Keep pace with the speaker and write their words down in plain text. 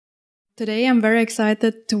Today I'm very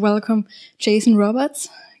excited to welcome Jason Roberts,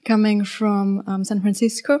 coming from San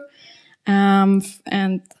Francisco. And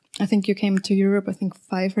I think you came to Europe,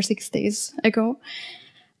 5 or 6 days ago.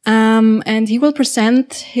 And he will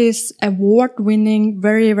present his award-winning,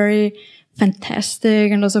 very, very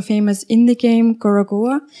fantastic and also famous indie game,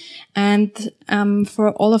 Gorogoa. And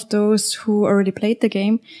for all of those who already played the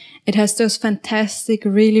game, it has those fantastic,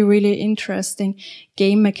 really, really interesting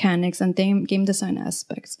game mechanics and game design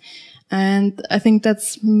aspects. And I think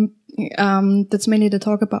that's mainly the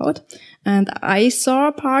talk about. And I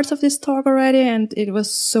saw parts of this talk already, and it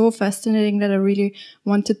was so fascinating that I really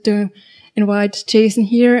wanted to invite Jason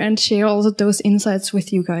here and share also those insights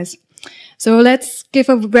with you guys. So let's give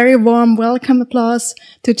a very warm welcome applause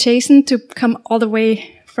to Jason to come all the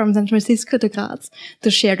way from San Francisco to Graz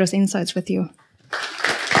to share those insights with you.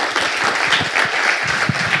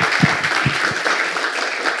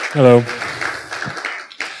 Hello.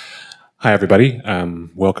 Hi, everybody.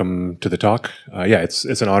 Welcome to the talk.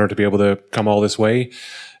 It's an honor to be able to come all this way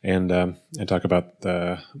and talk about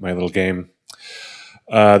my little game.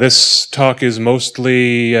 This talk is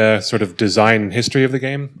mostly sort of design history of the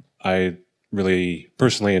game. I really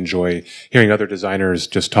personally enjoy hearing other designers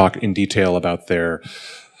just talk in detail about their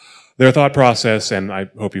thought process, and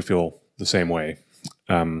I hope you feel the same way.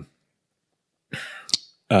 I'm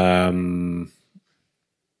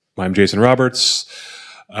Jason Roberts.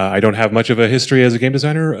 I don't have much of a history as a game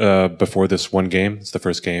designer before this one game. It's the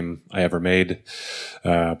first game I ever made.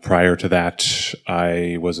 Prior to that,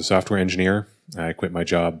 I was a software engineer. I quit my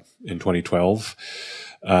job in 2012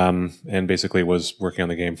 and basically was working on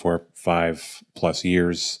the game for 5+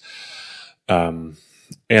 years. And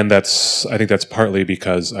I think that's partly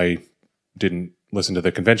because I didn't listen to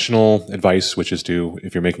the conventional advice, which is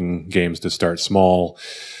if you're making games, to start small.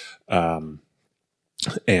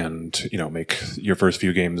 And make your first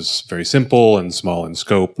few games very simple and small in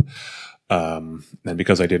scope. And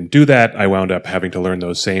because I didn't do that, I wound up having to learn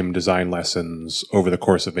those same design lessons over the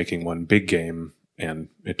course of making one big game, and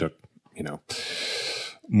it took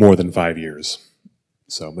more than 5 years.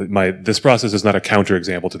 So this process is not a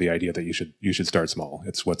counterexample to the idea that you should start small.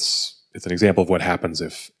 It's an example of what happens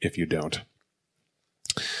if you don't.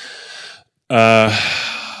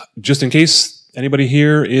 Just in case anybody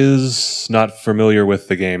here is not familiar with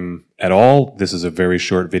the game at all, this is a very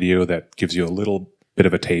short video that gives you a little bit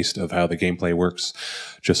of a taste of how the gameplay works,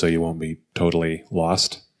 just so you won't be totally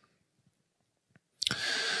lost.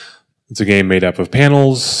 It's a game made up of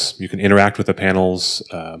panels. You can interact with the panels,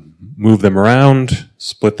 move them around,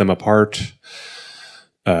 split them apart.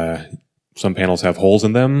 Some panels have holes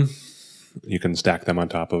in them. You can stack them on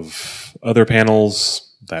top of other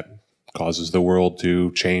panels. That causes the world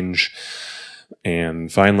to change.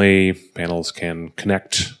 And finally, panels can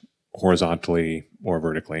connect horizontally or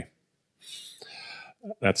vertically.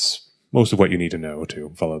 That's most of what you need to know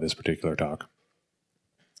to follow this particular talk.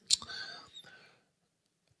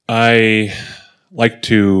 I like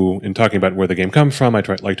to, in talking about where the game comes from,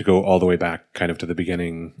 like to go all the way back kind of to the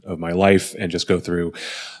beginning of my life and just go through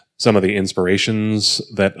some of the inspirations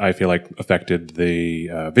that I feel like affected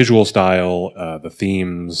the visual style, the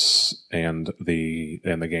themes, and the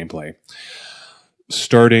gameplay.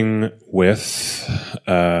 Starting with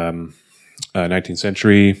a 19th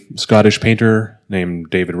century Scottish painter named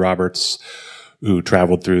David Roberts, who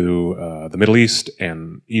traveled through the Middle East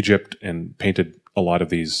and Egypt and painted a lot of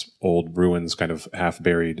these old ruins kind of half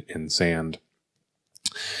buried in sand.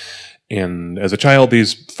 And as a child,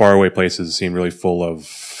 these faraway places seemed really full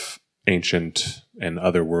of ancient and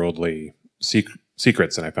otherworldly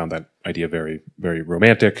secrets, and I found that idea very, very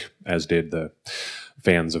romantic, as did the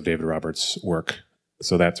fans of David Roberts' work.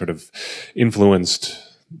 So that sort of influenced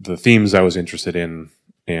the themes I was interested in.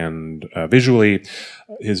 And visually,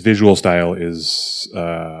 his visual style is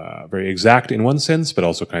very exact in one sense, but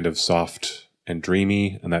also kind of soft and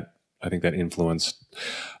dreamy. And I think that influenced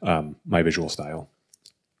my visual style.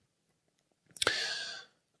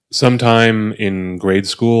 Sometime in grade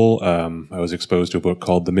school, I was exposed to a book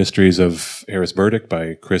called The Mysteries of Harris Burdick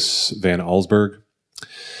by Chris Van Allsburg.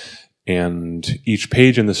 And each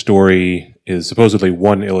page in the story is supposedly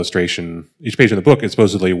one illustration. Each page in the book is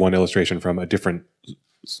supposedly one illustration from a different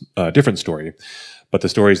story, but the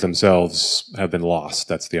stories themselves have been lost.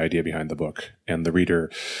 That's the idea behind the book, and the reader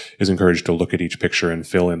is encouraged to look at each picture and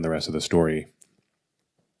fill in the rest of the story.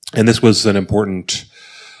 And this was an important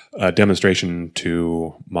demonstration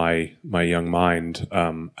to my young mind,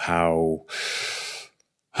 how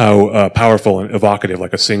powerful and evocative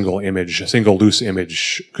like a single loose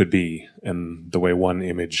image could be, and the way one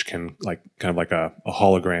image can, kind of like a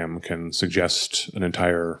hologram, can suggest an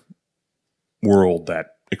entire world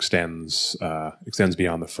that extends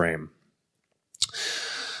beyond the frame.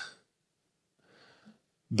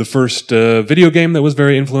 The first video game that was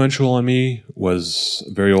very influential on me was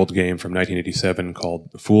a very old game from 1987 called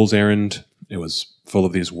Fool's Errand. It was full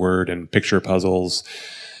of these word and picture puzzles,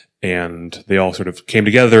 and they all sort of came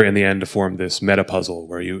together in the end to form this meta puzzle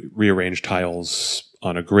where you rearrange tiles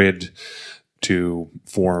on a grid to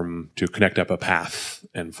connect up a path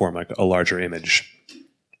and form like a larger image.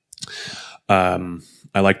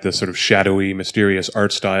 I like this sort of shadowy, mysterious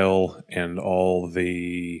art style and all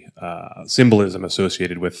the symbolism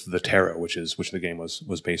associated with the tarot, which the game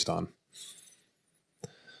was based on.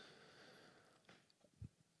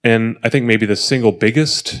 And I think maybe the single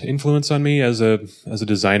biggest influence on me as a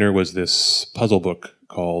designer was this puzzle book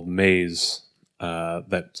called Maze,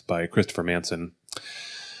 that's by Christopher Manson.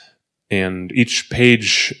 And each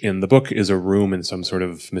page in the book is a room in some sort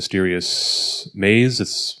of mysterious maze.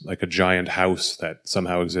 It's like a giant house that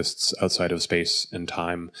somehow exists outside of space and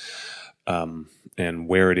time. And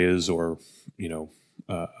where it is, or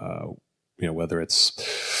whether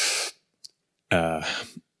it's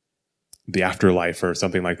the afterlife or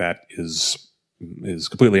something like that, is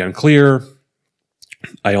completely unclear.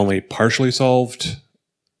 I only partially solved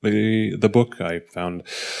the book. I found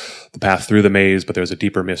the path through the maze, but there's a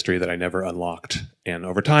deeper mystery that I never unlocked. And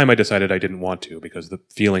over time, I decided I didn't want to, because the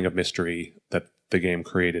feeling of mystery that the game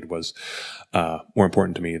created was more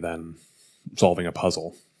important to me than solving a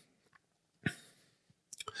puzzle.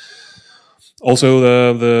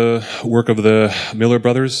 Also, the work of the Miller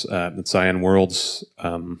brothers at Cyan Worlds,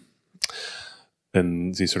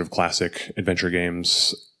 and these sort of classic adventure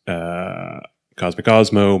games, Cosmic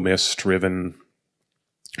Osmo, Myst, Riven.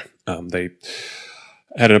 They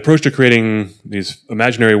had an approach to creating these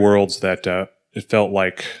imaginary worlds that they felt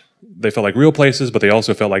like real places, but they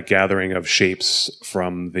also felt like gathering of shapes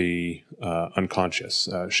from the unconscious,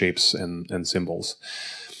 shapes and symbols.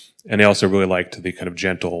 And they also really liked the kind of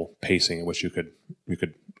gentle pacing in which you could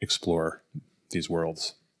explore these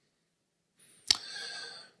worlds.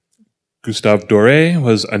 Gustave Doré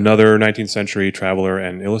was another 19th century traveler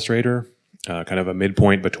and illustrator, kind of a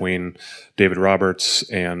midpoint between David Roberts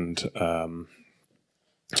and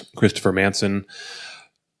Christopher Manson.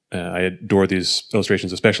 I adore these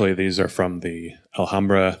illustrations, especially these are from the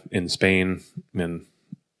Alhambra in Spain, and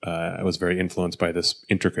I was very influenced by this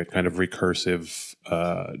intricate kind of recursive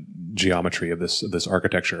geometry of this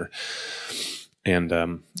architecture. And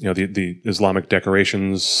the Islamic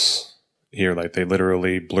decorations here, like, they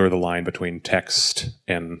literally blur the line between text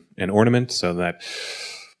and ornament, so that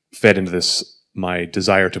fed into this my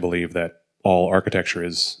desire to believe that all architecture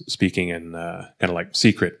is speaking in kind of like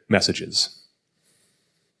secret messages.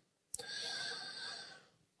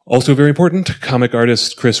 Also very important, comic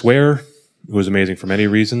artist Chris Ware, who was amazing for many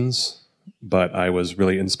reasons, but I was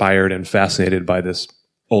really inspired and fascinated by this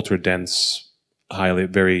ultra-dense,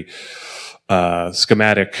 very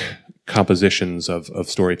schematic compositions of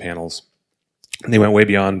story panels. And they went way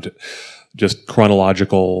beyond just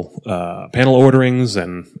chronological panel orderings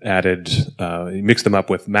and mixed them up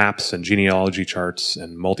with maps and genealogy charts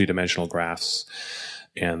and multi-dimensional graphs.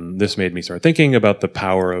 And this made me start thinking about the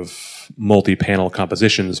power of multi-panel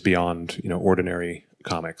compositions beyond, ordinary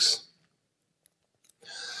comics.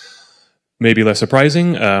 Maybe less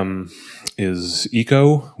surprising is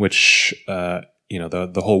Eco, which,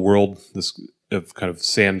 the whole world, this of kind of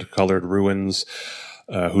sand-colored ruins,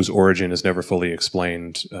 whose origin is never fully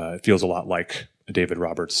explained. It feels a lot like a David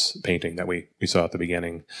Roberts painting that we saw at the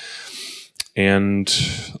beginning. And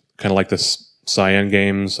kind of like the Cyan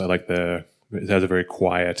games, it has a very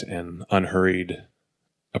quiet and unhurried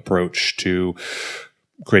approach to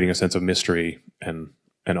creating a sense of mystery and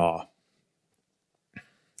awe.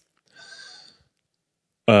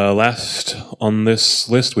 Last on this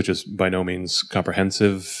list, which is by no means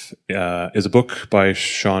comprehensive, is a book by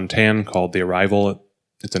Sean Tan called The Arrival.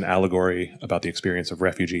 It's an allegory about the experience of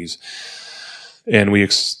refugees, and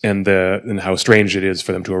how strange it is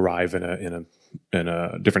for them to arrive in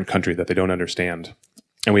a different country that they don't understand.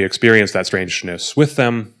 And we experience that strangeness with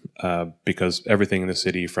them because everything in the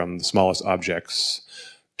city, from the smallest objects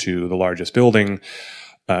to the largest building,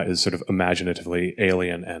 is sort of imaginatively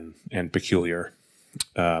alien and peculiar.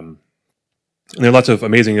 And there are lots of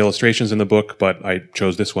amazing illustrations in the book, but I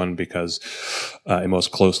chose this one because it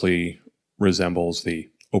most closely resembles the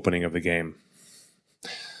opening of the game.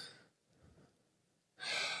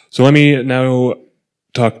 So let me now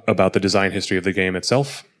talk about the design history of the game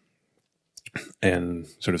itself and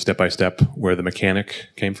sort of step by step where the mechanic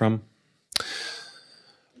came from.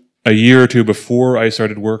 A year or two before I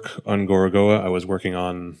started work on Gorogoa, I was working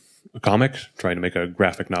on a comic, trying to make a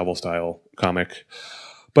graphic novel style comic,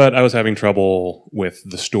 But I was having trouble with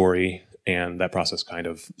the story, and that process kind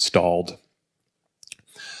of stalled.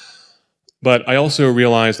 But I also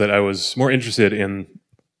realized that I was more interested in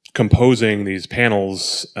composing these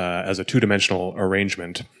panels as a two-dimensional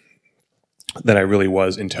arrangement than I really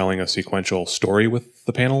was in telling a sequential story with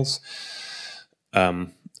the panels.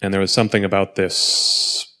 And there was something about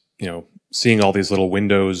this, seeing all these little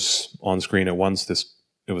windows on screen at once.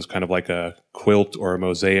 It was kind of like a quilt or a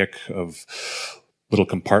mosaic of little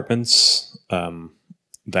compartments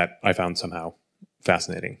that I found somehow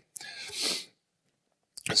fascinating.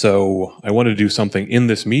 So I wanted to do something in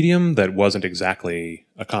this medium that wasn't exactly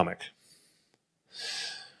a comic.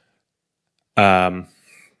 And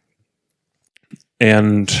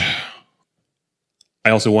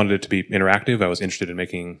I also wanted it to be interactive. I was interested in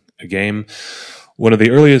making a game. One of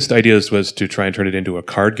the earliest ideas was to try and turn it into a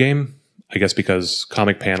card game, I guess because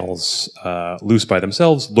comic panels, loose by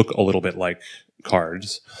themselves, look a little bit like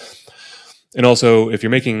cards. And also, if you're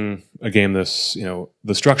making a game the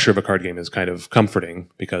structure of a card game is kind of comforting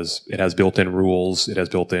because it has built-in rules, it has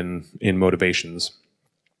built-in motivations,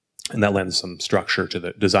 and that lends some structure to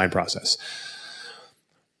the design process.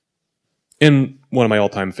 In one of my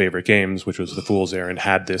all-time favorite games, which was The Fool's Errand,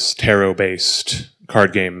 had this tarot-based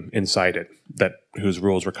card game inside it whose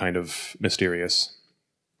rules were kind of mysterious.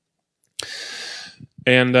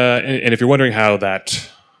 And if you're wondering how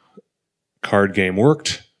that card game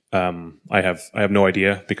worked, I have no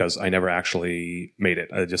idea because I never actually made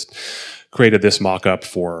it. I just created this mock-up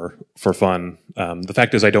for fun. The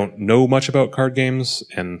fact is I don't know much about card games,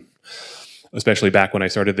 and especially back when I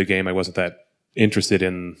started the game, I wasn't that interested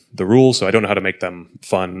in the rules, so I don't know how to make them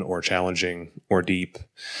fun or challenging or deep.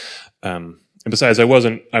 And besides, I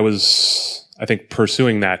was, I think,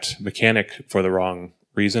 pursuing that mechanic for the wrong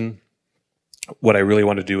reason. What I really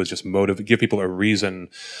wanted to do was just give people a reason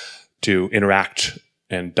to interact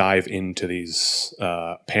and dive into these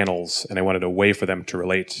panels, and I wanted a way for them to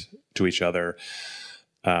relate to each other.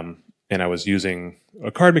 And I was using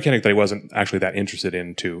a card mechanic that I wasn't actually that interested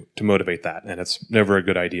in to motivate that, and it's never a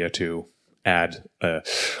good idea to add a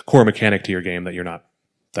core mechanic to your game that you're not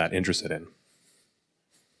that interested in.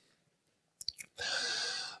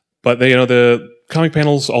 But the comic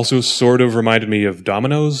panels also sort of reminded me of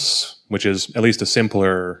dominoes, which is at least a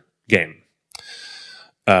simpler game.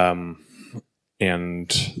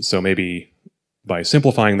 And so maybe by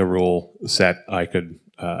simplifying the rule set, I could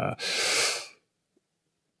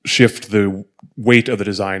shift the weight of the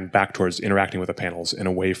design back towards interacting with the panels and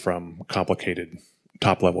away from complicated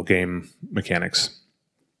top-level game mechanics.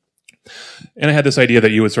 And I had this idea that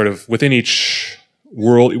you would sort of, within each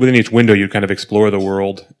window, you'd kind of explore the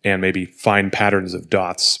world and maybe find patterns of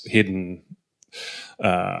dots hidden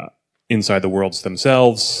inside the worlds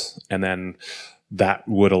themselves, and then that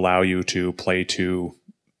would allow you to play two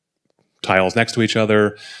tiles next to each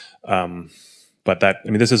other. But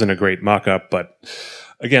this isn't a great mock-up, but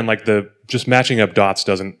again, like just matching up dots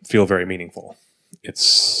doesn't feel very meaningful.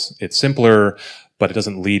 It's simpler, but it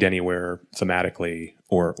doesn't lead anywhere thematically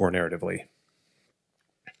or narratively.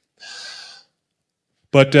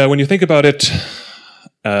 But when you think about it,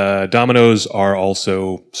 dominoes are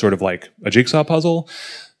also sort of like a jigsaw puzzle,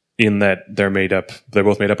 in that they're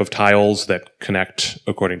both made up of tiles that connect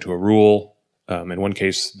according to a rule. In one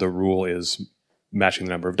case, the rule is matching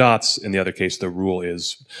the number of dots. In the other case, the rule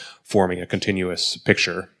is forming a continuous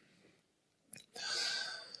picture.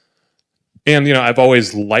 And I've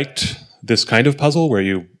always liked this kind of puzzle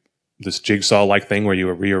this jigsaw-like thing where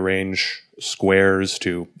you rearrange squares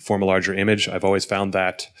to form a larger image. I've always found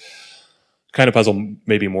that kind of puzzle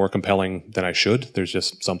maybe more compelling than I should. There's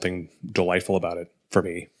just something delightful about it for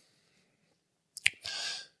me.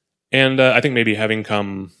 And I think maybe having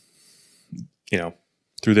come,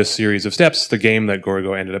 through this series of steps, the game that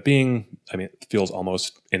Gorogoa ended up being, it feels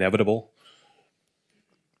almost inevitable.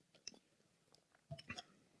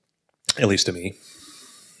 At least to me.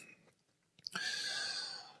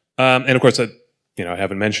 And of course, I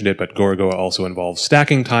haven't mentioned it, but Gorogoa also involves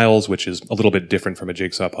stacking tiles, which is a little bit different from a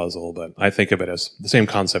jigsaw puzzle, but I think of it as the same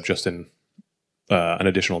concept, just in an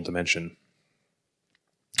additional dimension.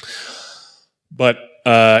 But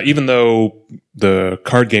even though the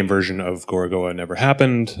card game version of Gorogoa never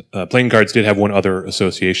happened, playing cards did have one other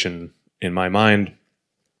association in my mind,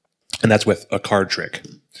 and that's with a card trick.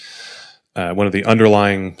 One of the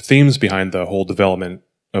underlying themes behind the whole development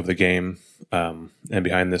of the game and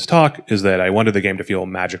behind this talk is that I wanted the game to feel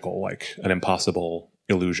magical, like an impossible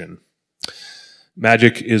illusion.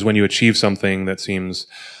 Magic is when you achieve something that seems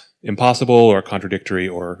impossible or contradictory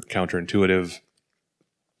or counterintuitive.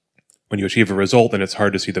 When you achieve a result and it's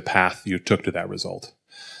hard to see the path you took to that result.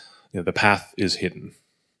 The path is hidden.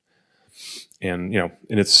 And,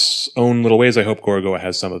 in its own little ways, I hope Gorogoa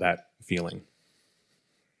has some of that feeling.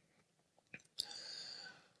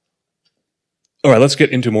 All right, let's get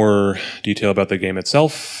into more detail about the game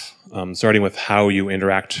itself, starting with how you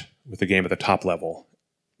interact with the game at the top level,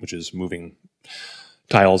 which is moving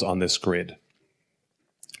tiles on this grid.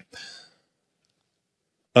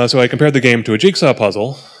 So I compared the game to a jigsaw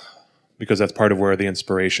puzzle, because that's part of where the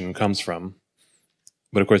inspiration comes from.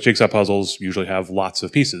 But of course, jigsaw puzzles usually have lots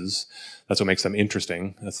of pieces. That's what makes them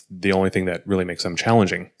interesting. That's the only thing that really makes them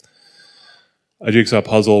challenging. A jigsaw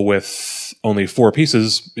puzzle with only 4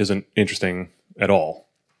 pieces isn't interesting at all.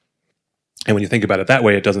 And when you think about it that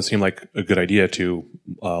way, it doesn't seem like a good idea to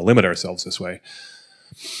limit ourselves this way.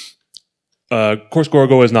 Of course,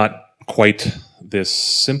 Gorogoa is not quite this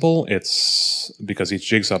simple. It's because each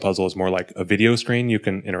jigsaw puzzle is more like a video screen you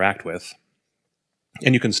can interact with.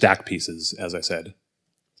 And you can stack pieces, as I said.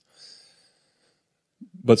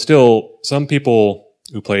 But still, some people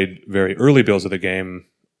who played very early builds of the game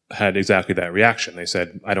had exactly that reaction. They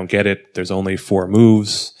said, I don't get it. There's only 4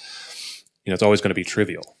 moves. It's always going to be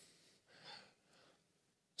trivial.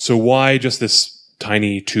 So why just this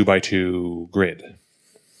tiny 2x2 grid?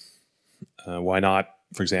 Why not,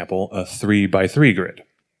 for example, a 3x3 grid?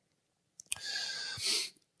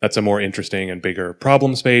 That's a more interesting and bigger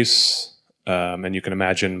problem space. And you can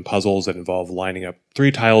imagine puzzles that involve lining up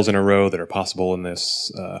 3 tiles in a row that are possible in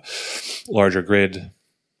this larger grid.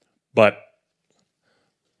 But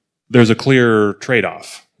there's a clear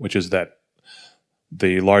trade-off, which is that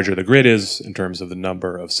the larger the grid is in terms of the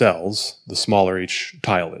number of cells, the smaller each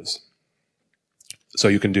tile is. So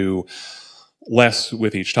you can do less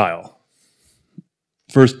with each tile.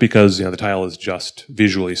 First, because the tile is just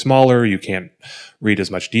visually smaller, you can't read as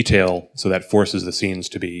much detail, so that forces the scenes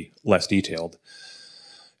to be less detailed.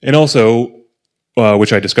 And also,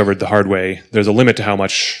 which I discovered the hard way, there's a limit to how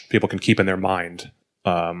much people can keep in their mind,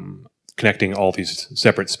 connecting all these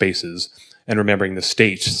separate spaces and remembering the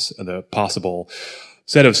states, the possible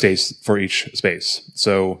set of states for each space.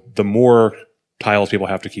 So the more tiles people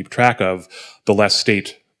have to keep track of, the less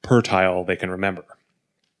state per tile they can remember.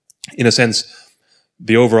 In a sense,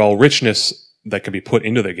 the overall richness that can be put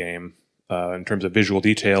into the game, in terms of visual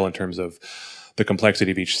detail, in terms of the complexity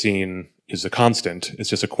of each scene, is a constant. It's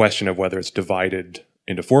just a question of whether it's divided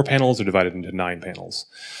into 4 panels or divided into 9 panels.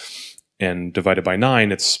 And divided by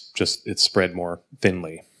 9, it's spread more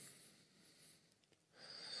thinly.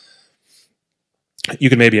 You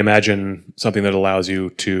can maybe imagine something that allows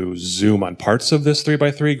you to zoom on parts of this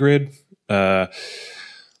 3x3 grid to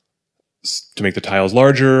make the tiles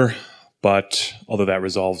larger. But although that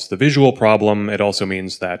resolves the visual problem, it also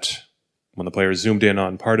means that when the player is zoomed in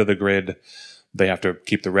on part of the grid, they have to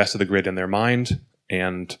keep the rest of the grid in their mind,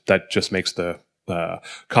 and that just makes the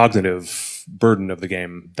cognitive burden of the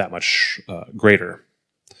game that much greater.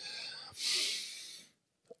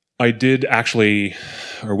 We did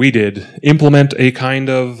implement a kind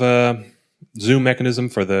of zoom mechanism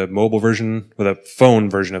for the mobile version, for the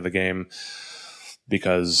phone version of the game,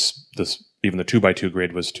 because even the 2x2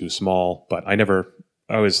 grid was too small, but I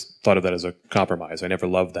always thought of that as a compromise. I never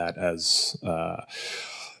loved that as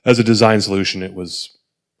a design solution. It was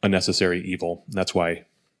a necessary evil. That's why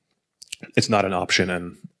it's not an option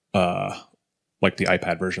in like the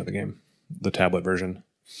iPad version of the game, the tablet version.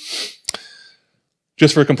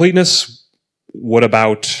 Just for completeness, what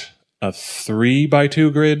about a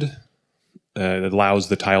 3x2 grid? It allows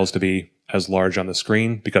the tiles to be as large on the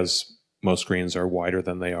screen because most screens are wider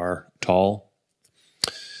than they are tall.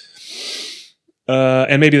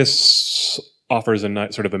 And maybe this offers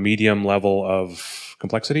a sort of a medium level of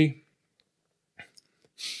complexity.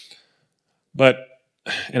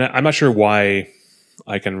 And I'm not sure why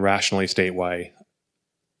I can rationally state why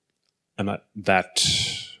that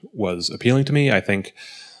was appealing to me. I think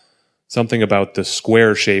something about the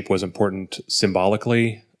square shape was important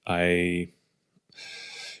symbolically. I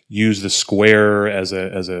use the square as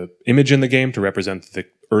a image in the game to represent the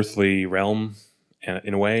earthly realm,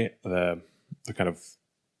 in a way, the kind of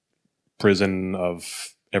prison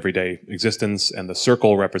of everyday existence, and the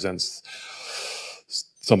circle represents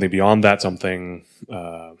something beyond that, something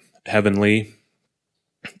heavenly.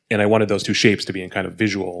 And I wanted those 2 shapes to be in kind of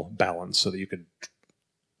visual balance so that you could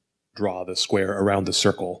draw the square around the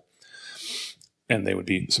circle and they would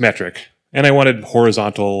be symmetric. And I wanted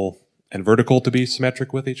horizontal and vertical to be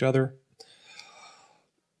symmetric with each other.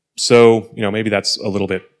 So, maybe that's a little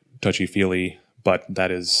bit touchy-feely, but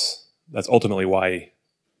that's ultimately why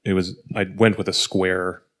I went with a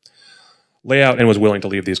square layout and was willing to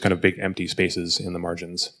leave these kind of big empty spaces in the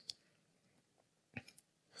margins.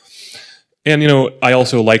 And, I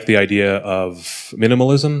also like the idea of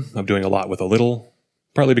minimalism, of doing a lot with a little,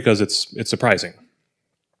 partly because it's surprising.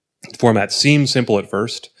 The format seems simple at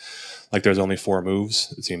first, like there's only 4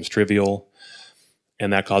 moves. It seems trivial,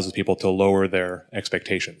 and that causes people to lower their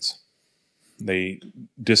expectations. They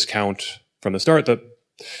discount from the start the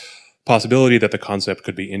possibility that the concept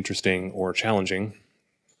could be interesting or challenging.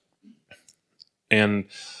 And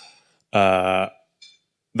that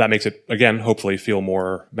makes it, again, hopefully feel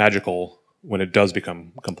more magical when it does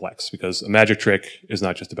become complex, because a magic trick is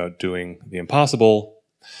not just about doing the impossible,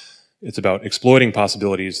 it's about exploiting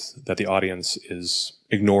possibilities that the audience is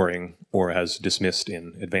ignoring or has dismissed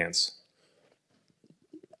in advance.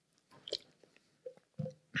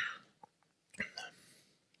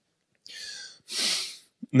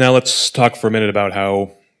 Now let's talk for a minute about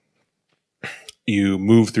how you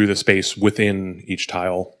move through the space within each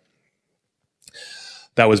tile.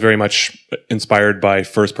 That was very much inspired by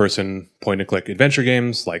first-person point-and-click adventure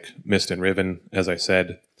games like Myst and Riven, as I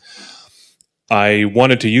said. I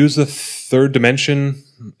wanted to use the third dimension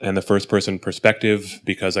and the first-person perspective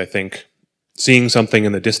because I think seeing something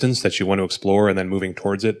in the distance that you want to explore and then moving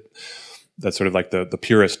towards it, that's sort of like the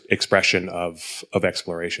purest expression of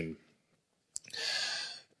exploration.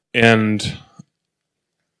 And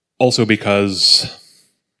also because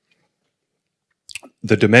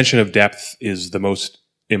the dimension of depth is the most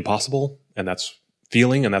impossible, and that's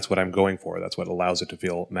feeling, and that's what I'm going for. That's what allows it to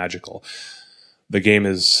feel magical. The game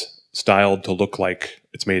is styled to look like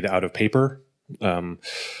it's made out of paper, from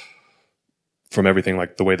everything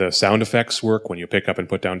like the way the sound effects work when you pick up and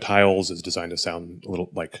put down tiles is designed to sound a little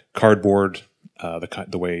like cardboard.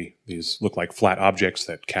 The way these look like flat objects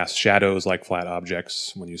that cast shadows like flat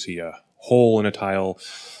objects. When you see a hole in a tile,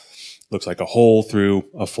 looks like a hole through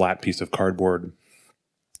a flat piece of cardboard.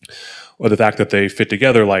 Or the fact that they fit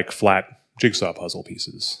together like flat jigsaw puzzle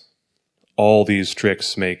pieces. All these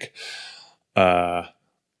tricks make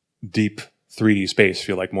deep 3D space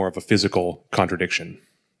feel like more of a physical contradiction.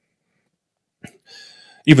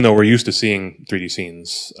 Even though we're used to seeing 3D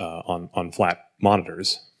scenes on flat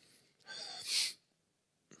monitors.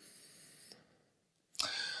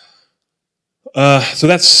 So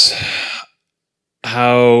that's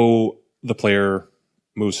how the player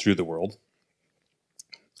moves through the world.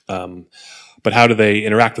 But how do they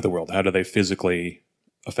interact with the world? How do they physically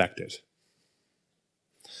affect it?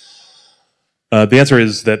 The answer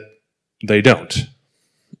is that they don't.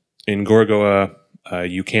 In Gorogoa,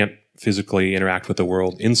 you can't physically interact with the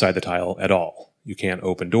world inside the tile at all. You can't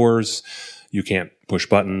open doors. You can't push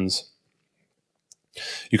buttons.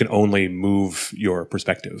 You can only move your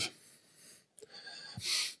perspective.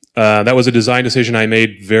 That was a design decision I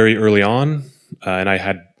made very early on, and I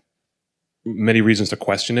had many reasons to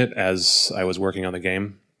question it as I was working on the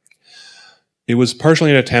game. It was partially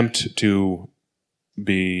an attempt to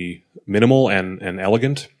be minimal and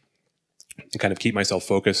elegant, to kind of keep myself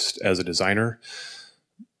focused as a designer.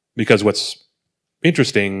 Because what's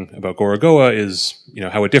interesting about Gorogoa is,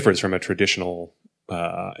 how it differs from a traditional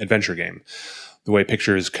adventure game. The way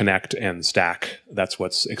pictures connect and stack, that's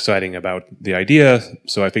what's exciting about the idea.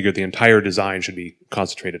 So I figured the entire design should be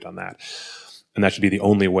concentrated on that. And that should be the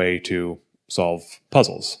only way to solve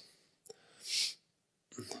puzzles.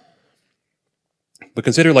 But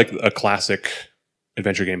consider like a classic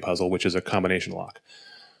adventure game puzzle, which is a combination lock.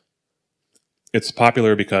 It's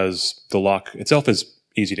popular because the lock itself is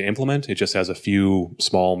easy to implement. It just has a few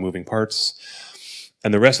small moving parts.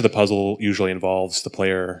 And the rest of the puzzle usually involves the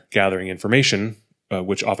player gathering information,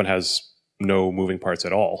 which often has no moving parts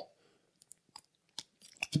at all.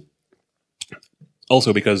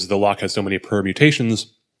 Also, because the lock has so many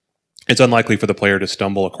permutations, it's unlikely for the player to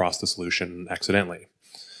stumble across the solution accidentally.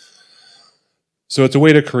 So it's a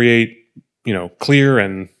way to create, clear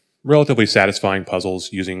and relatively satisfying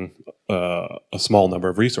puzzles using a small number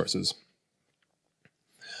of resources.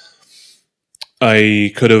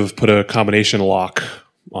 I could have put a combination lock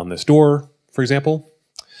on this door, for example.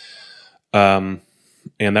 And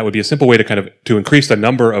that would be a simple way to increase the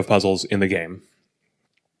number of puzzles in the game,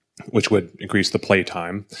 which would increase the play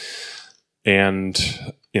time. And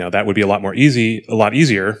that would be a lot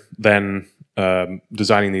easier than going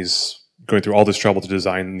through all this trouble to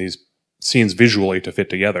design these scenes visually to fit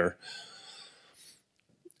together.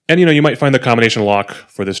 And you might find the combination lock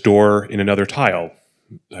for this door in another tile.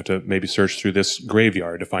 You have to maybe search through this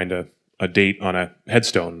graveyard to find a date on a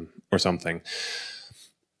headstone or something.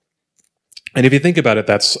 And if you think about it,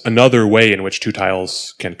 that's another way in which two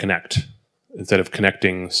tiles can connect. Instead of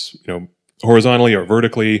connecting, horizontally or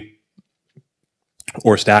vertically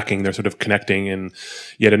or stacking, they're sort of connecting in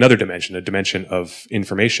yet another dimension, a dimension of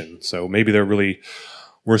information. So maybe they're really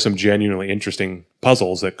were some genuinely interesting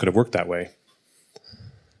puzzles that could have worked that way.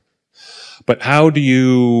 But how do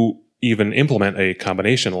you even implement a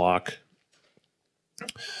combination lock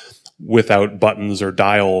without buttons or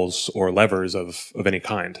dials or levers of any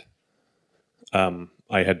kind?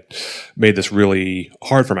 I had made this really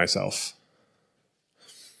hard for myself.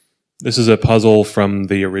 This is a puzzle from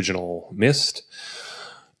the original Myst.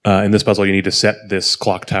 In this puzzle, you need to set this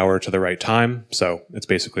clock tower to the right time. So it's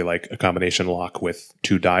basically like a combination lock with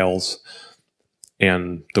 2 dials.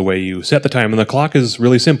 And the way you set the time on the clock is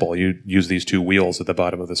really simple. You use these 2 wheels at the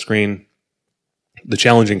bottom of the screen. The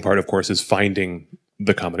challenging part, of course, is finding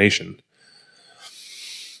the combination.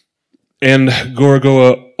 And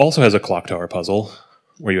Gorogoa also has a clock tower puzzle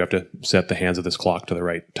where you have to set the hands of this clock to the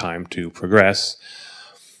right time to progress.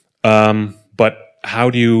 But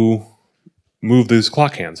how do you move these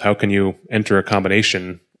clock hands? How can you enter a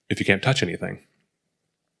combination if you can't touch anything?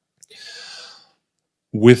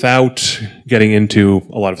 Without getting into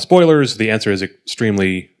a lot of spoilers, the answer is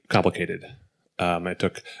extremely complicated. It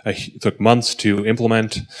took months to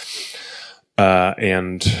implement,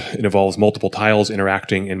 and it involves multiple tiles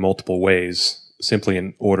interacting in multiple ways, simply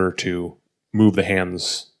in order to move the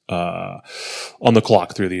hands on the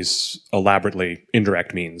clock through these elaborately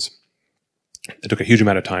indirect means. It took a huge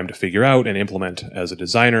amount of time to figure out and implement as a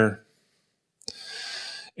designer.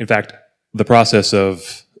 In fact, the process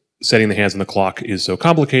of setting the hands on the clock is so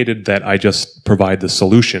complicated that I just provide the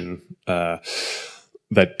solution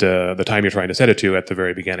the time you're trying to set it to at the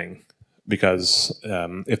very beginning. Because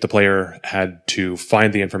if the player had to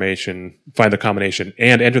find the information, find the combination,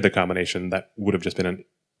 and enter the combination, that would have just been an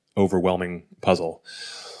overwhelming puzzle.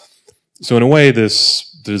 So in a way, the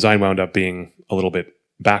design wound up being a little bit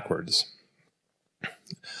backwards.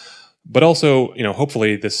 But also,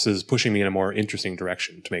 hopefully this is pushing me in a more interesting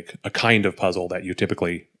direction to make a kind of puzzle that you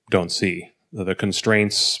typically don't see. The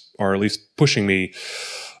constraints are at least pushing me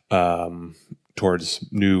towards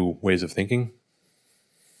new ways of thinking.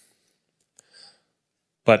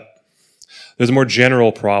 But there's a more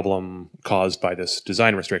general problem caused by this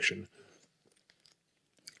design restriction.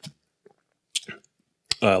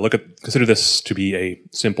 Consider this to be a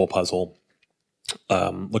simple puzzle.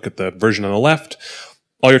 Look at the version on the left.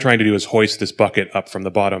 All you're trying to do is hoist this bucket up from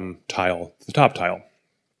the bottom tile to the top tile.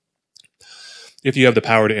 If you have the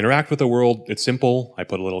power to interact with the world, it's simple. I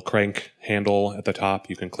put a little crank handle at the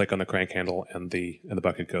top. You can click on the crank handle and the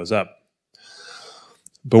bucket goes up.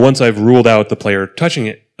 But once I've ruled out the player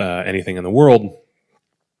touching anything in the world,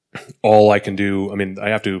 all I can do, I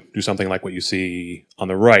have to do something like what you see on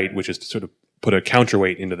the right, which is to sort of put a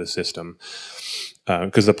counterweight into the system.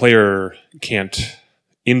 Because the player can't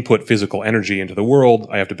input physical energy into the world,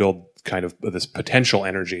 I have to build kind of this potential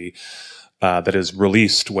energy that is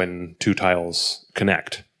released when 2 tiles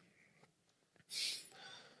connect.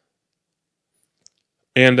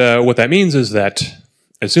 And what that means is that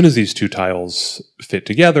as soon as these 2 tiles fit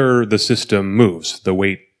together, the system moves. The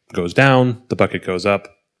weight goes down, the bucket goes up.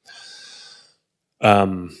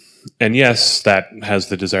 And yes, that has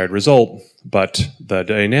the desired result, but the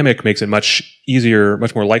dynamic makes it much easier,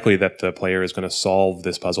 much more likely that the player is going to solve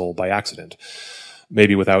this puzzle by accident,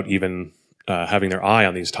 maybe without even having their eye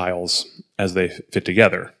on these tiles as they fit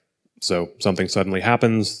together. So something suddenly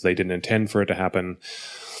happens, they didn't intend for it to happen,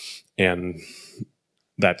 and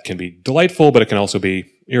that can be delightful, but it can also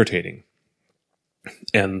be irritating.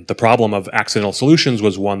 And the problem of accidental solutions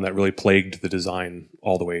was one that really plagued the design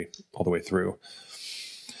all the way through.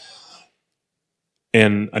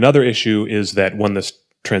 And another issue is that when this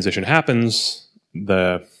transition happens,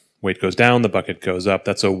 the weight goes down, the bucket goes up.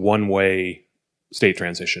 That's a one-way state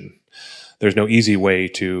transition. There's no easy way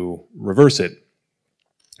to reverse it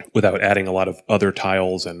without adding a lot of other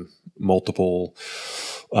tiles and multiple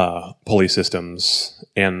pulley systems.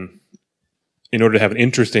 And in order to have an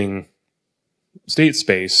interesting state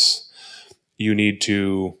space, you need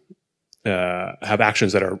to have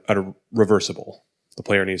actions that are reversible. The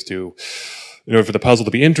player needs to, in order for the puzzle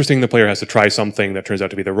to be interesting, the player has to try something that turns out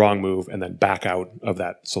to be the wrong move and then back out of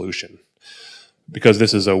that solution. Because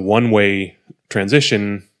this is a one-way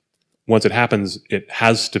transition, once it happens, it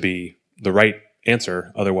has to be the right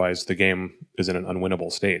answer, otherwise the game is in an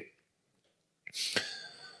unwinnable state.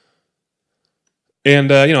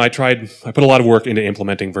 And I put a lot of work into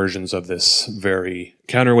implementing versions of this very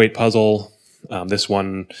counterweight puzzle. This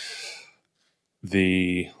one,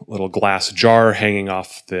 the little glass jar hanging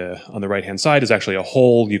off on the right-hand side is actually a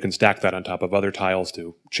hole. You can stack that on top of other tiles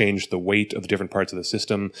to change the weight of the different parts of the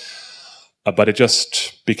system. But it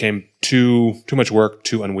just became too much work,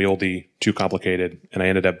 too unwieldy, too complicated, and I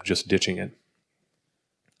ended up just ditching it.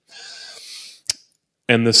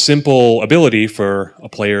 And the simple ability for a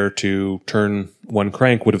player to turn one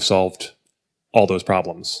crank would have solved all those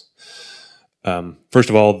problems. First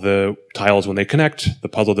of all, the tiles, when they connect, the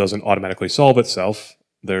puzzle doesn't automatically solve itself.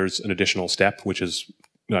 There's an additional step, which is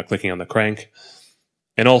clicking on the crank.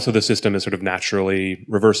 And also the system is sort of naturally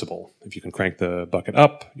reversible. If you can crank the bucket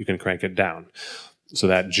up, you can crank it down. So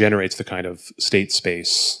that generates the kind of state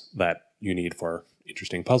space that you need for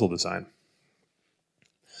interesting puzzle design.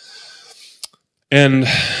 And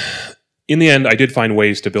in the end, I did find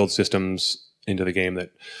ways to build systems into the game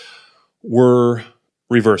that were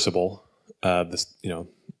reversible,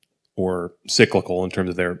 or cyclical in terms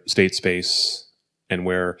of their state space, and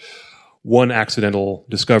where one accidental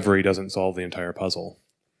discovery doesn't solve the entire puzzle.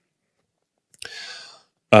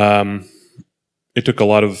 It took a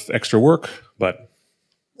lot of extra work, but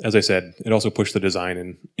as I said, it also pushed the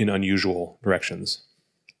design in unusual directions.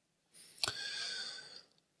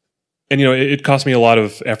 And it cost me a lot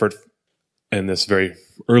of effort in this very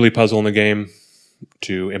early puzzle in the game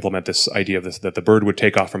to implement this idea of that the bird would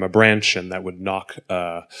take off from a branch and that would knock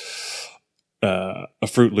a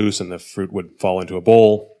fruit loose and the fruit would fall into a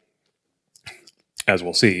bowl, as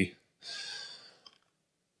we'll see.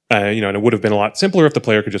 And it would have been a lot simpler if the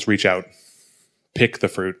player could just reach out, pick the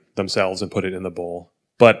fruit themselves and put it in the bowl.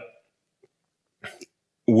 But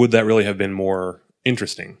would that really have been more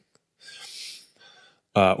interesting?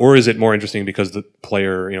 Or is it more interesting because the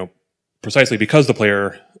player, precisely because the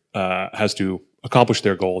player has to accomplish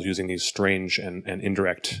their goals using these strange and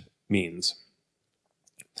indirect means?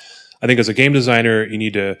 I think as a game designer, you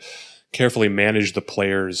need to carefully manage the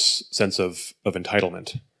player's sense of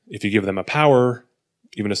entitlement. If you give them a power,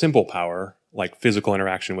 even a simple power, like physical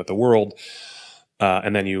interaction with the world,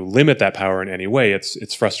 and then you limit that power in any way,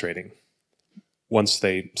 it's frustrating. Once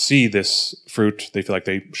they see this fruit, they feel like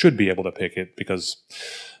they should be able to pick it, because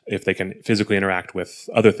if they can physically interact with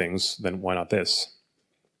other things, then why not this?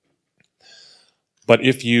 But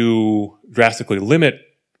if you drastically limit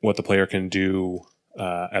what the player can do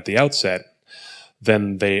at the outset,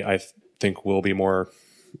 then they, I think, will be more,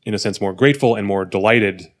 in a sense, more grateful and more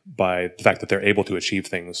delighted by the fact that they're able to achieve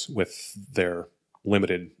things with their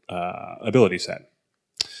limited ability set.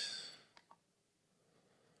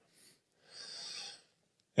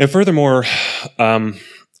 And furthermore, I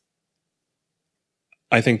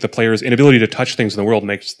think the player's inability to touch things in the world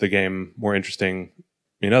makes the game more interesting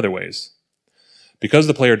in other ways. Because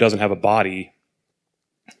the player doesn't have a body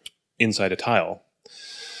inside a tile,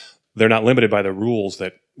 they're not limited by the rules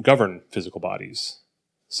that govern physical bodies.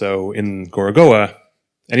 So in Gorogoa,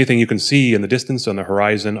 anything you can see in the distance on the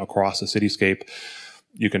horizon across a cityscape,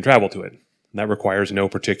 you can travel to it. And that requires no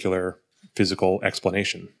particular physical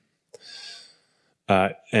explanation.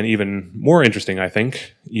 And even more interesting, I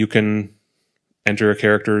think, you can enter a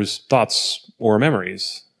character's thoughts or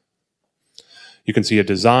memories. You can see a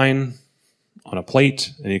design on a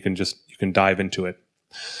plate, and you can dive into it.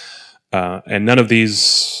 And none of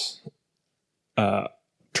these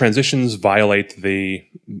transitions violate the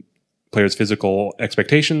player's physical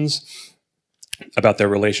expectations about their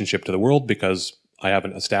relationship to the world, because I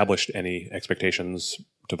haven't established any expectations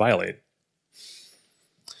to violate.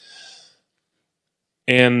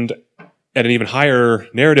 And at an even higher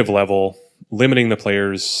narrative level, limiting the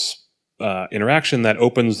player's interaction, that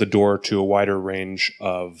opens the door to a wider range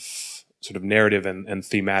of sort of narrative and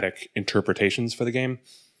thematic interpretations for the game.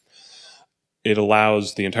 It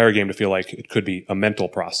allows the entire game to feel like it could be a mental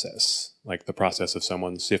process, like the process of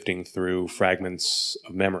someone sifting through fragments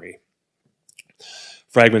of memory.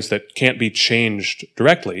 Fragments that can't be changed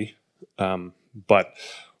directly, but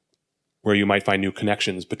where you might find new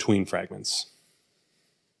connections between fragments.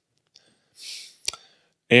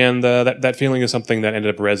 And that feeling is something that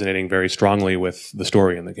ended up resonating very strongly with the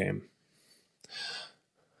story in the game.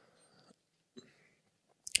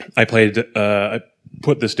 I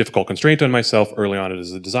put this difficult constraint on myself early on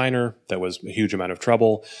as a designer. That was a huge amount of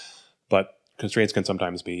trouble, but constraints can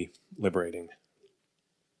sometimes be liberating.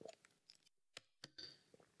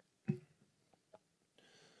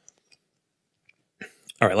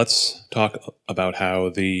 All right, let's talk about how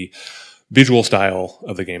the visual style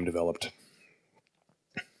of the game developed.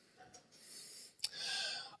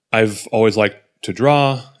 I've always liked to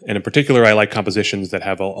draw, and in particular, I like compositions that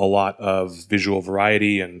have a lot of visual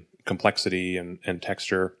variety and complexity and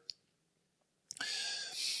texture.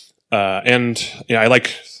 I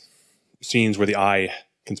like scenes where the eye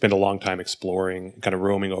can spend a long time exploring, kind of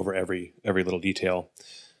roaming over every little detail.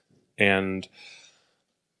 And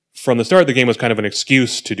from the start, the game was kind of an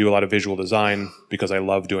excuse to do a lot of visual design, because I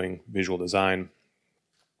love doing visual design.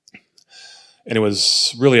 And it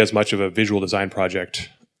was really as much of a visual design project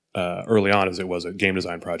early on, as it was a game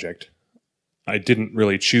design project. I didn't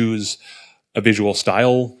really choose a visual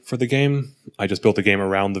style for the game. I just built the game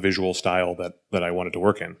around the visual style that I wanted to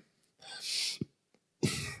work in.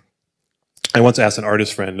 I once asked an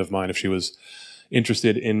artist friend of mine if she was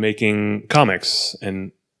interested in making comics,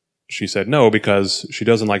 and she said no, because she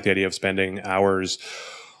doesn't like the idea of spending hours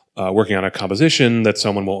working on a composition that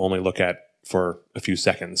someone will only look at for a few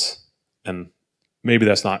seconds. And maybe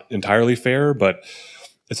that's not entirely fair, but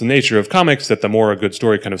it's the nature of comics that the more a good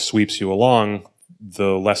story kind of sweeps you along,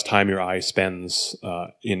 the less time your eye spends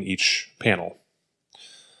in each panel.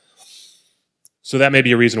 So that may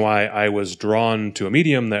be a reason why I was drawn to a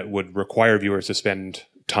medium that would require viewers to spend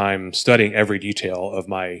time studying every detail of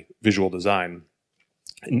my visual design,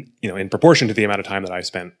 in proportion to the amount of time that I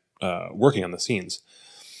spent working on the scenes.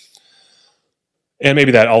 And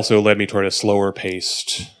maybe that also led me toward a slower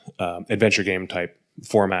paced adventure game type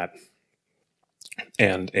format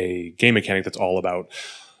and a game mechanic that's all about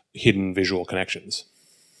hidden visual connections.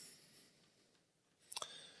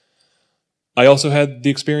 I also had the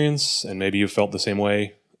experience, and maybe you felt the same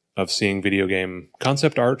way, of seeing video game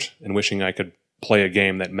concept art and wishing I could play a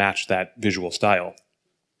game that matched that visual style.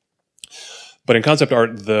 But in concept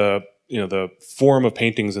art, the form of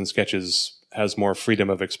paintings and sketches has more freedom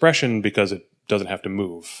of expression because it doesn't have to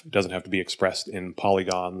move. It doesn't have to be expressed in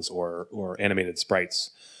polygons or animated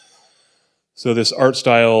sprites. So this art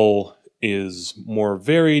style is more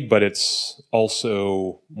varied, but it's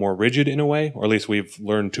also more rigid in a way, or at least we've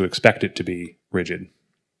learned to expect it to be rigid.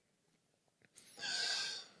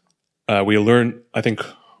 I think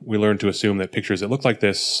we learned to assume that pictures that look like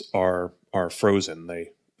this are frozen.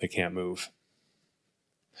 They can't move.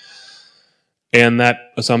 And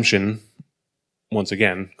that assumption, once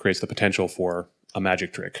again, creates the potential for a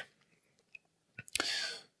magic trick.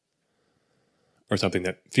 Or something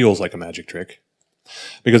that feels like a magic trick.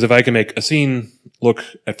 Because if I can make a scene look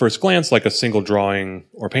at first glance like a single drawing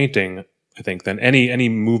or painting, I think then any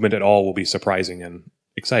movement at all will be surprising and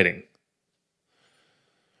exciting.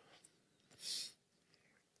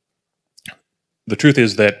 The truth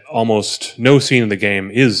is that almost no scene in the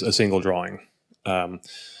game is a single drawing.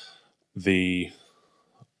 The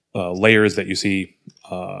layers that you see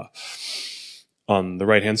on the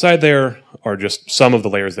right-hand side there are just some of the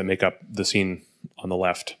layers that make up the scene on the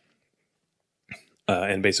left.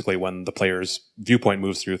 And basically, when the player's viewpoint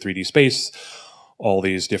moves through 3D space, all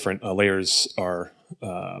these different layers are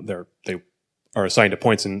they are assigned to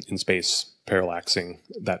points in space, parallaxing.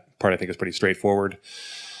 That part I think is pretty straightforward.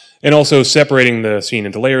 And also, separating the scene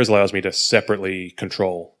into layers allows me to separately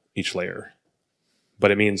control each layer.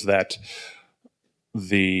 But it means that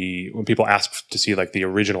when people ask to see like the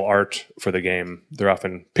original art for the game, they're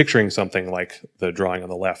often picturing something like the drawing on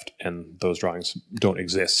the left, and those drawings don't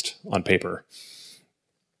exist on paper.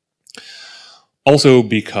 Also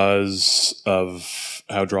because of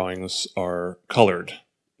how drawings are colored.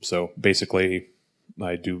 So basically,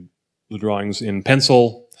 I do the drawings in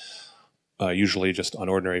pencil, usually just on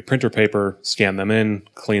ordinary printer paper, scan them in,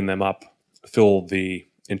 clean them up, fill the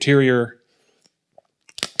interior.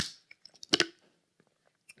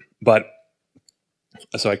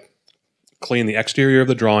 So I clean the exterior of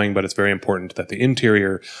the drawing, but it's very important that the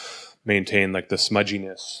interior maintain like the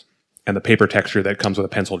smudginess and the paper texture that comes with a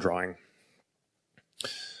pencil drawing.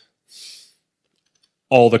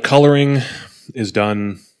 All the coloring is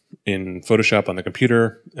done in Photoshop on the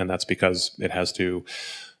computer, and that's because it has to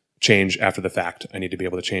change after the fact. I need to be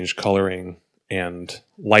able to change coloring and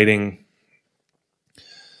lighting.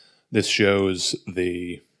 This shows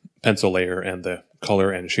the pencil layer and the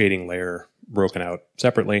color and shading layer broken out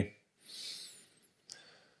separately.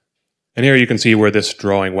 And here you can see where this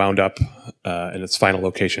drawing wound up in its final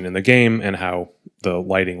location in the game, and how the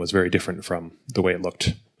lighting was very different from the way it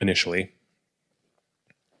looked initially.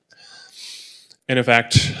 And in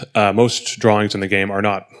fact, most drawings in the game are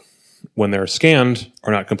not, when they're scanned,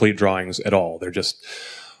 are not complete drawings at all. They're just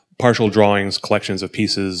partial drawings, collections of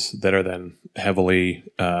pieces that are then heavily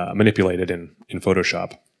manipulated in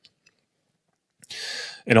Photoshop.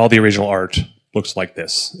 And all the original art looks like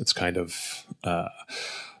this. It's kind of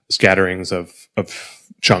scatterings of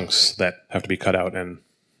chunks that have to be cut out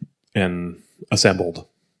and assembled.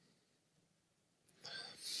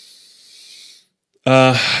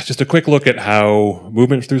 Just a quick look at how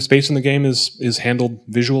movement through space in the game is handled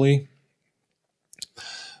visually.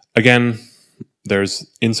 Again,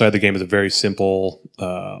 inside the game is a very simple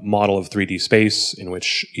model of 3D space in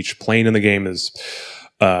which each plane in the game is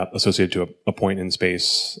associated to a point in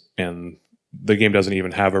space, and the game doesn't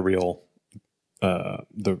even have a real.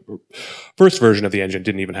 The first version of the engine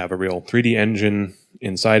didn't even have a real 3D engine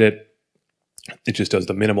inside it. It just does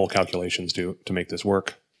the minimal calculations to make this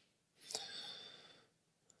work.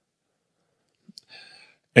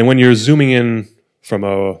 And when you're zooming in from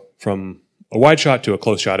a wide shot to a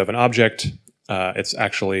close shot of an object, it's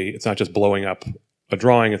not just blowing up a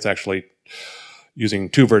drawing, it's actually using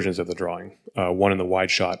two versions of the drawing, one in the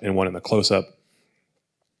wide shot and one in the close-up.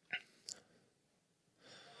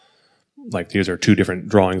 Like these are two different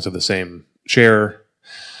drawings of the same chair.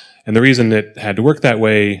 And the reason it had to work that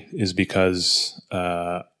way is because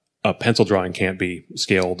a pencil drawing can't be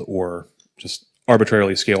scaled or just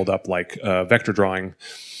arbitrarily scaled up like a vector drawing,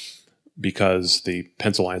 because the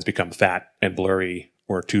pencil lines become fat and blurry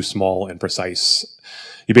or too small and precise.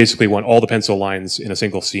 You basically want all the pencil lines in a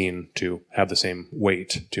single scene to have the same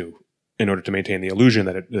weight in order to maintain the illusion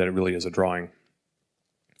that it really is a drawing.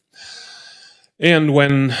 And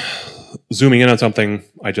when zooming in on something,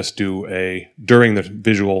 I just do during the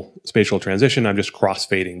visual spatial transition, I'm just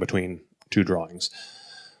cross-fading between two drawings.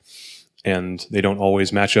 And they don't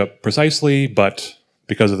always match up precisely, but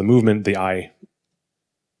because of the movement, the eye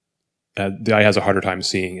has a harder time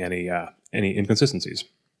seeing any inconsistencies.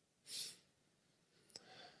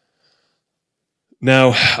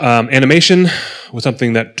 Now, animation was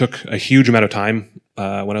something that took a huge amount of time when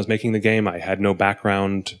I was making the game. I had no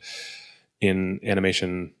background in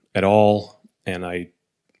animation at all, and I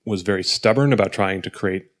was very stubborn about trying to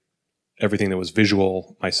create everything that was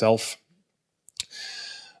visual myself.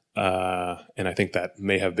 And I think that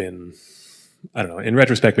may have been, I don't know, in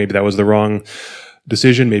retrospect, maybe that was the wrong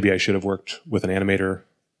decision. Maybe I should have worked with an animator.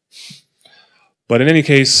 But in any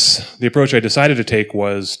case, the approach I decided to take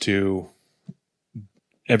was to,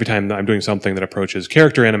 every time I'm doing something that approaches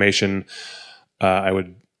character animation, I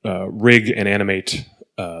would rig and animate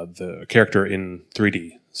the character in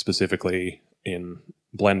 3D, specifically in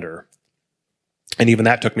Blender. And even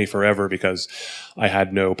that took me forever because I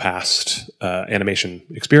had no past animation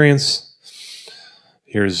experience.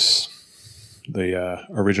 Here's the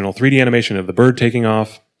original 3D animation of the bird taking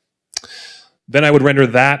off. Then I would render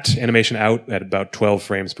that animation out at about 12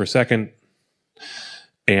 frames per second,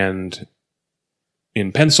 and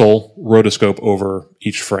in pencil, rotoscope over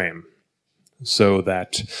each frame, so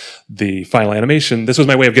that the final animation, this was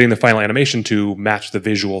my way of getting the final animation to match the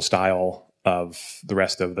visual style of the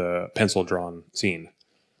rest of the pencil-drawn scene.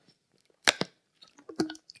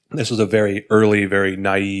 This was a very early, very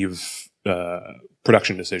naive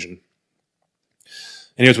production decision.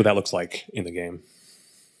 And here's what that looks like in the game.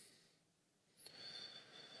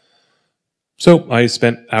 So I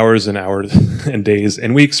spent hours and hours and days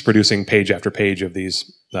and weeks producing page after page of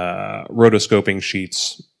these rotoscoping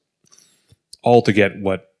sheets, all to get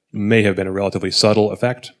what may have been a relatively subtle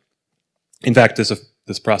effect. In fact,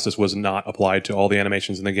 this process was not applied to all the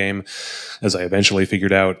animations in the game, as I eventually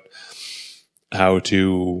figured out how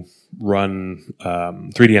to run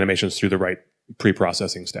 3D animations through the right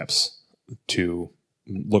pre-processing steps to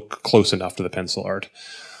look close enough to the pencil art.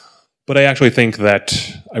 But I actually think that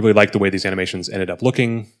I really like the way these animations ended up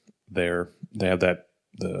looking. They have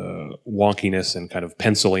the wonkiness and kind of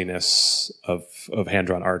penciliness of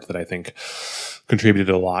hand-drawn art that I think contributed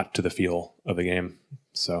a lot to the feel of the game.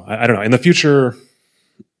 So I don't know. In the future,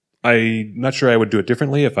 I'm not sure I would do it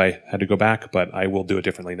differently if I had to go back, but I will do it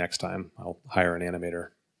differently next time. I'll hire an animator.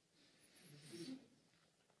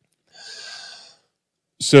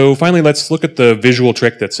 So finally, let's look at the visual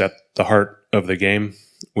trick that's at the heart of the game,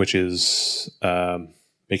 which is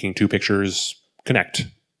making two pictures connect,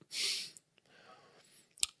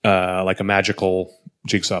 like a magical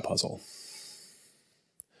jigsaw puzzle.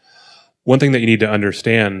 One thing that you need to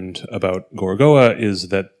understand about Gorogoa is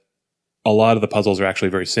that a lot of the puzzles are actually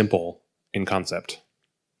very simple in concept.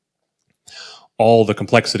 All the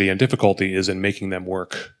complexity and difficulty is in making them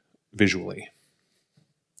work visually.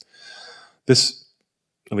 This,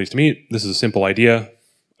 at least to me, this is a simple idea.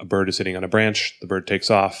 A bird is sitting on a branch, the bird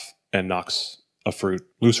takes off and knocks a fruit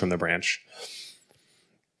loose from the branch.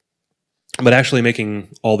 But actually making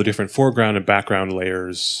all the different foreground and background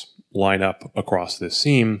layers line up across this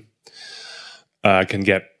seam can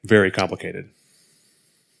get very complicated.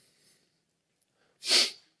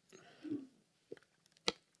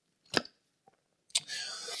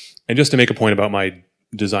 And just to make a point about my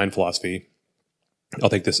design philosophy, I'll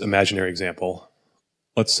take this imaginary example.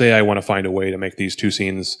 Let's say I want to find a way to make these two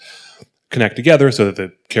scenes connect together so that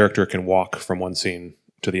the character can walk from one scene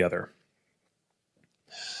to the other.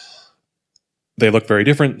 They look very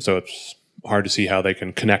different, so it's hard to see how they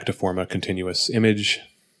can connect to form a continuous image.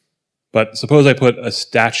 But suppose I put a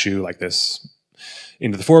statue like this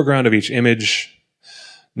into the foreground of each image.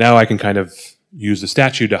 Now I can kind of use the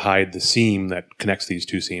statue to hide the seam that connects these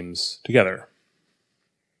two seams together.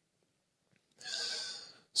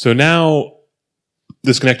 So now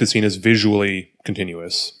this connected scene is visually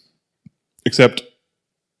continuous, except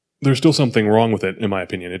there's still something wrong with it, in my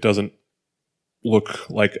opinion. It doesn't look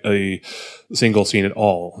like a single scene at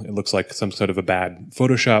all. It looks like some sort of a bad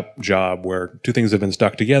Photoshop job where two things have been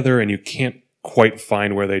stuck together and you can't quite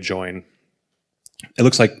find where they join. It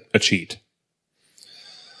looks like a cheat.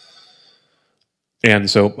 And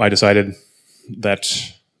so I decided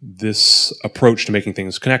that this approach to making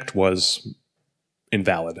things connect was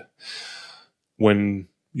invalid. When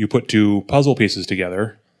you put two puzzle pieces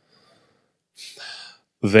together,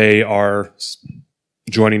 they are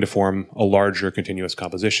joining to form a larger continuous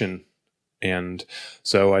composition. And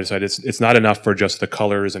so I decided it's not enough for just the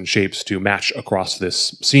colors and shapes to match across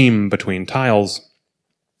this seam between tiles.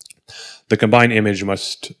 The combined image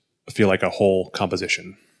must feel like a whole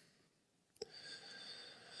composition.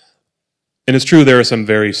 And it's true there are some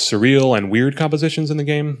very surreal and weird compositions in the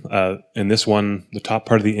game. In this one, the top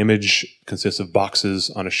part of the image consists of boxes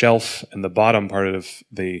on a shelf, and the bottom part of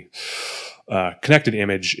the connected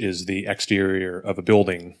image is the exterior of a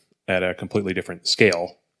building at a completely different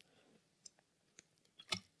scale.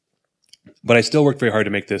 But I still worked very hard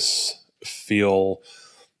to make this feel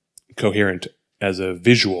coherent as a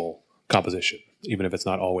visual composition, even if it's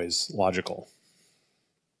not always logical.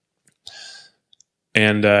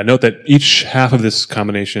 And note that each half of this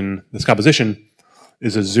composition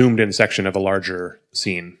is a zoomed-in section of a larger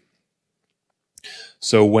scene.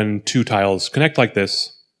 So when two tiles connect like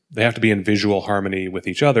this, they have to be in visual harmony with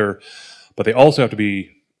each other, but they also have to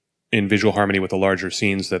be in visual harmony with the larger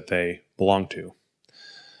scenes that they belong to.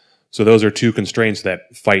 So those are two constraints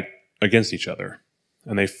that fight against each other,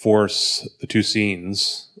 and they force the two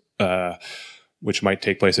scenes, which might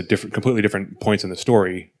take place at completely different points in the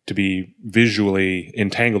story, to be visually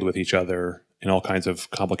entangled with each other in all kinds of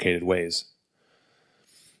complicated ways.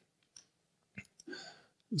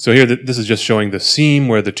 So here, this is just showing the seam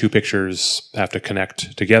where the two pictures have to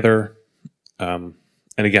connect together. And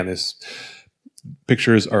again, these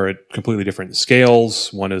pictures are at completely different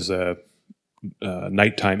scales. One is a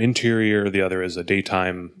nighttime interior, the other is a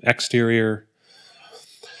daytime exterior.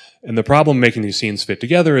 And the problem making these scenes fit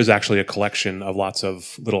together is actually a collection of lots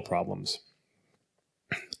of little problems.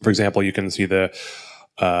 For example, you can see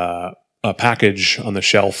a package on the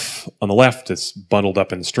shelf on the left that's bundled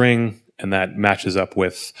up in string, and that matches up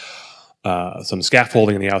with some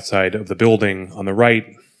scaffolding on the outside of the building on the right.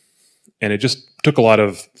 And it just took a lot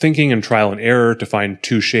of thinking and trial and error to find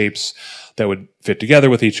two shapes that would fit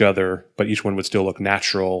together with each other, but each one would still look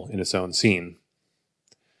natural in its own scene.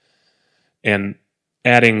 And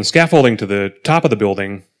adding scaffolding to the top of the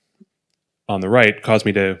building on the right caused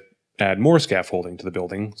me to add more scaffolding to the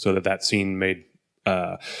building so that that scene made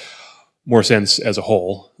more sense as a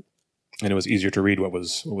whole, and it was easier to read what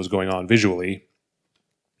was going on visually.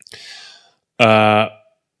 But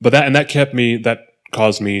that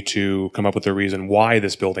caused me to come up with a reason why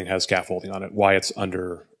this building has scaffolding on it, why it's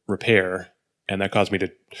under repair, and that caused me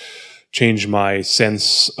to change my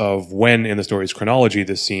sense of when in the story's chronology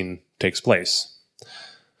this scene takes place.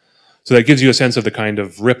 So that gives you a sense of the kind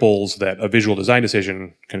of ripples that a visual design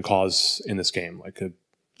decision can cause in this game. Like a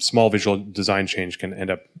small visual design change can end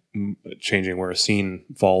up changing where a scene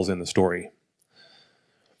falls in the story.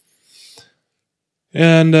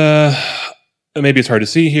 And maybe it's hard to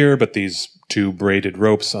see here, but these two braided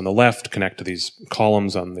ropes on the left connect to these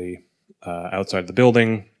columns on the outside of the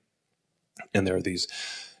building. And there are these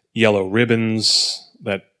yellow ribbons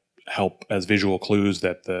that help as visual clues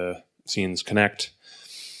that the scenes connect.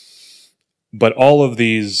 But all of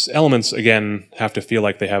these elements, again, have to feel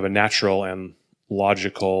like they have a natural and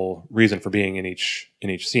logical reason for being in each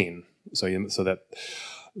scene. So that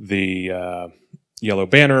the yellow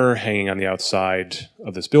banner hanging on the outside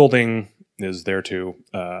of this building is there to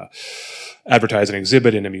advertise an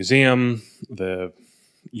exhibit in a museum. The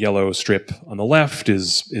yellow strip on the left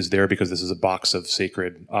is there because this is a box of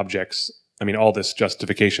sacred objects. I mean, all this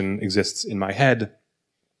justification exists in my head,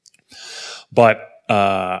 but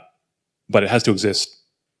it has to exist.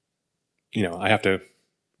 You know, I have to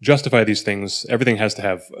justify these things. Everything has to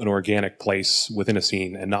have an organic place within a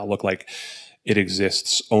scene and not look like it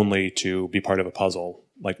exists only to be part of a puzzle.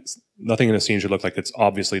 Like, nothing in a scene should look like it's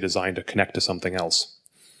obviously designed to connect to something else.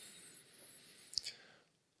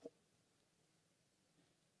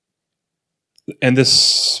 And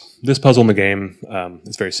this puzzle in the game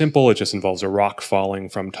is very simple. It just involves a rock falling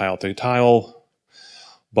from tile to tile,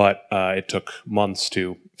 but it took months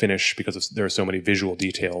to finish because there are so many visual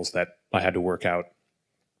details that I had to work out.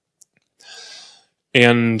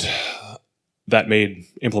 And that made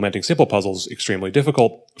implementing simple puzzles extremely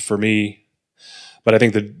difficult for me, But I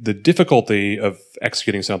think the difficulty of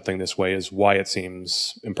executing something this way is why it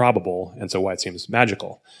seems improbable, and so why it seems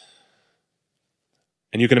magical.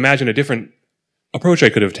 And you can imagine a different approach I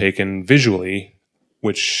could have taken visually,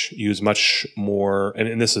 which used much more,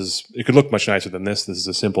 and this is, it could look much nicer than this. This is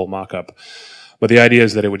a simple mock-up. But the idea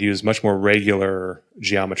is that it would use much more regular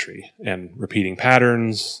geometry and repeating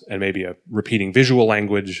patterns and maybe a repeating visual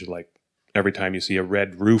language, like every time you see a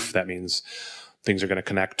red roof, that means things are going to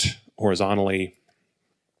connect horizontally.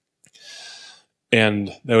 And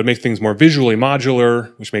that would make things more visually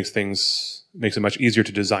modular, which makes it much easier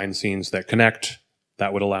to design scenes that connect.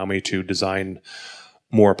 That would allow me to design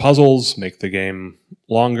more puzzles, make the game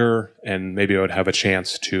longer, and maybe I would have a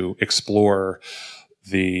chance to explore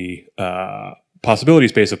the possibility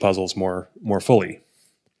space of puzzles more fully.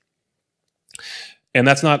 And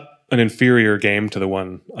that's not an inferior game to the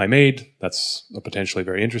one I made. That's a potentially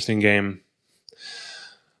very interesting game.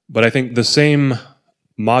 But I think the same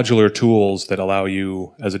modular tools that allow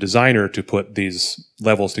you as a designer to put these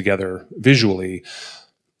levels together visually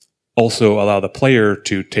also allow the player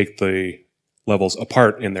to take the levels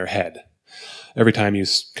apart in their head. Every time you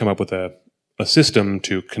come up with a system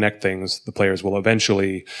to connect things, the players will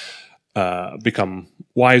eventually become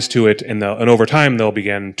wise to it, and over time they'll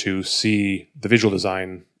begin to see the visual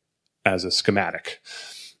design as a schematic.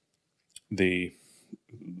 The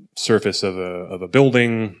surface of a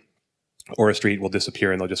building or a street will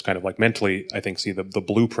disappear, and they'll just kind of like mentally, I think, see the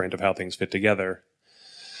blueprint of how things fit together.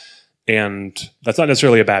 And that's not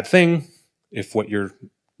necessarily a bad thing. If what you're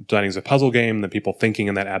designing is a puzzle game, then people thinking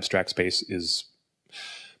in that abstract space is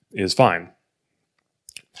fine.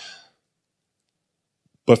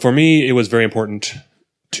 But for me, it was very important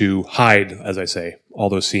to hide, as I say, all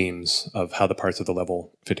those seams of how the parts of the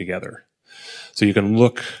level fit together. So you can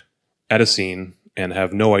look at a scene and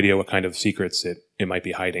have no idea what kind of secrets it might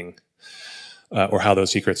be hiding, or how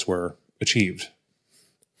those secrets were achieved.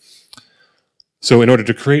 So in order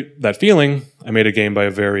to create that feeling, I made a game by a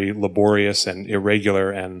very laborious and irregular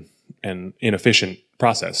and inefficient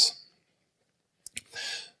process.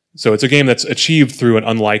 So it's a game that's achieved through an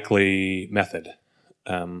unlikely method.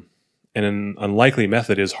 And an unlikely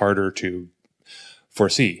method is harder to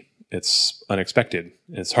foresee. It's unexpected.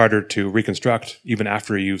 It's harder to reconstruct even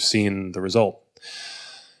after you've seen the result.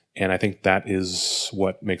 And I think that is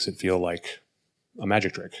what makes it feel like a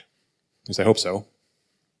magic trick. At least I hope so.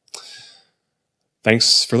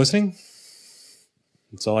 Thanks for listening.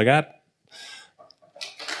 That's all I got.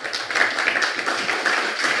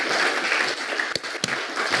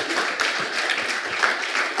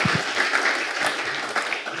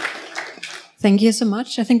 Thank you so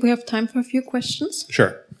much. I think we have time for a few questions.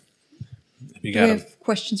 Sure. You got we 'em. have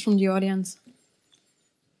questions from the audience.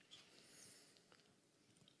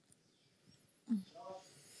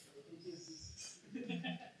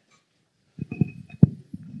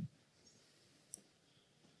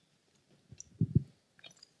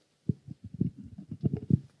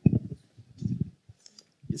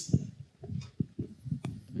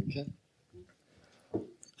 Okay.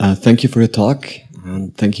 Thank you for your talk,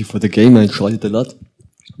 and thank you for the game. I enjoyed it a lot.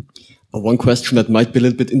 One question that might be a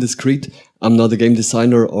little bit indiscreet. I'm not a game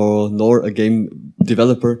designer nor a game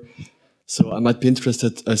developer, so I might be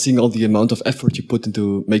interested seeing all the amount of effort you put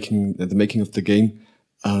into the making of the game.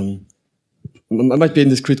 It might be an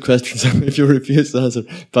indiscreet question if you refuse to answer,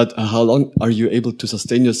 but how long are you able to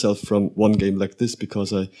sustain yourself from one game like this?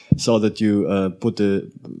 Because I saw that you put a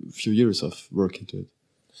few years of work into it.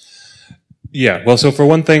 Yeah, well, so for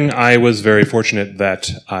one thing, I was very fortunate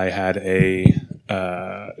that I had a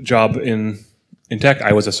job in tech.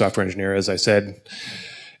 I was a software engineer, as I said,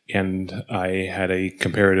 and I had a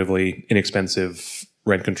comparatively inexpensive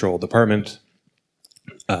rent-controlled apartment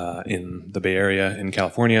in the Bay Area in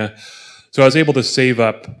California. So I was able to save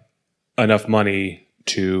up enough money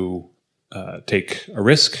to take a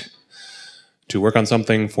risk, to work on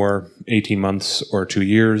something for 18 months or 2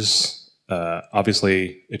 years.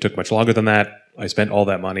 Obviously, it took much longer than that. I spent all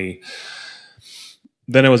that money.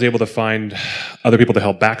 Then I was able to find other people to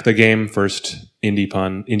help back the game. First, Indie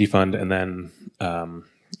Fund, and then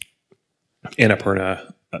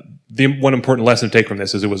Annapurna. The one important lesson to take from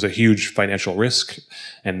this is it was a huge financial risk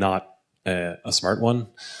and not a smart one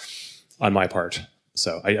on my part.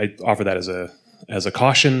 So I offer that as a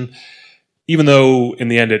caution. Even though in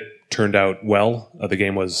the end it turned out well, the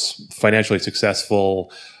game was financially successful.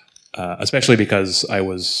 Especially because I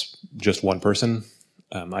was just one person.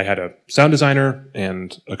 I had a sound designer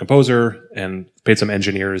and a composer and paid some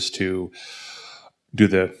engineers to do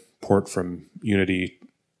the port from Unity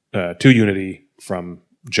to Unity from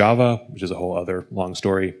Java, which is a whole other long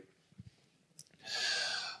story.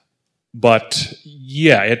 But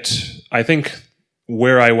yeah, I think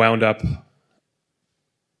where I wound up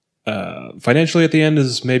financially at the end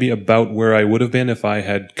is maybe about where I would have been if I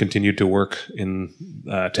had continued to work in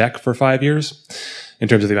tech for 5 years, in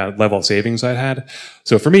terms of the amount of level of savings I'd had.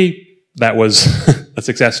 So for me, that was a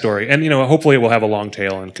success story. And, hopefully it will have a long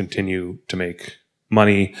tail and continue to make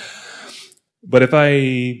money. But if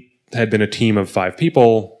I had been a team of 5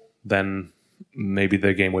 people, then maybe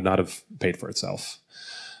the game would not have paid for itself.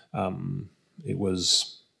 It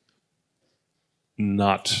was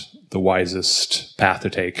not the wisest path to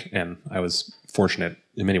take, and I was fortunate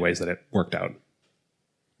in many ways that it worked out.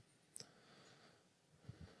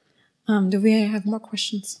 Do we have more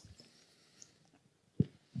questions?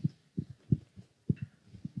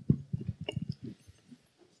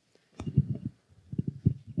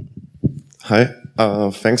 Hi,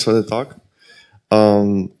 thanks for the talk.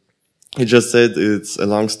 You just said it's a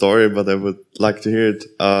long story, but I would like to hear it.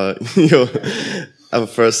 I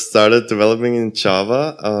first started developing in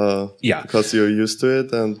Java. Yeah, because you're used to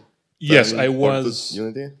it, and yes, I was.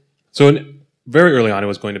 Unity. So very early on, it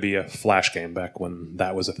was going to be a Flash game back when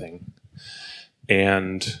that was a thing,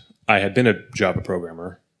 and I had been a Java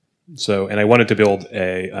programmer. And I wanted to build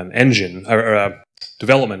an engine or a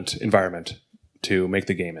development environment to make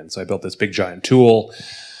the game in. So I built this big giant tool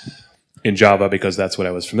in Java because that's what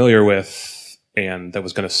I was familiar with, and that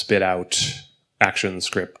was going to spit out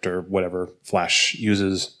ActionScript or whatever Flash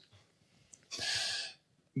uses.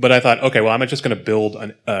 But I thought, okay, well, I'm just going to build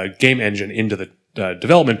a game engine into the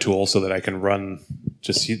development tool so that I can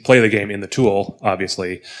just play the game in the tool,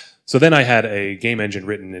 obviously. So then I had a game engine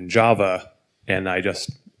written in Java, and I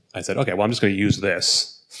said, okay, well, I'm just going to use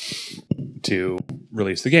this to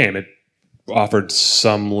release the game. It offered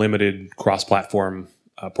some limited cross-platform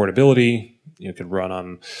portability. You could run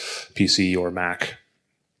on PC or Mac,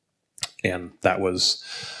 and that was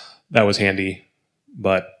handy.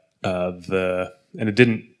 But and it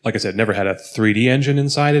didn't, like I said, never had a 3D engine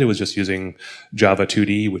inside it. It was just using Java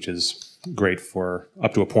 2D, which is great for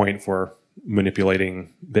up to a point for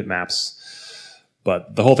manipulating bitmaps.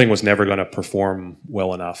 But the whole thing was never going to perform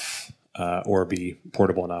well enough or be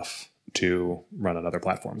portable enough to run on other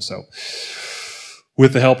platforms. So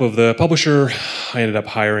with the help of the publisher, I ended up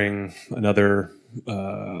hiring another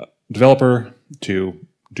developer to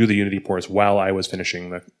do the Unity ports while I was finishing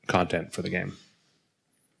the content for the game.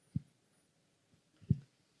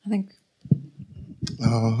 I think.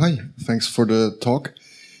 Hi, thanks for the talk.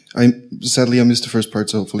 Sadly, I missed the first part,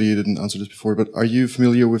 so hopefully you didn't answer this before, but are you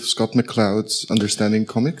familiar with Scott McCloud's Understanding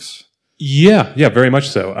Comics? Yeah, very much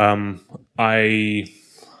so.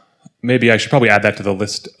 Maybe I should probably add that to the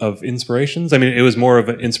list of inspirations. I mean, it was more of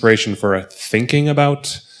an inspiration for thinking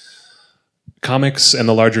about comics and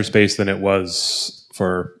the larger space than it was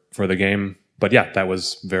for the game. But yeah, that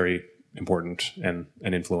was very important and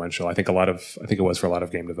influential. I think it was for a lot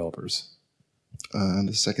of game developers. And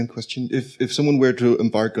the second question, if someone were to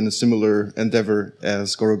embark on a similar endeavor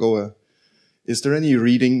as Gorogoa, is there any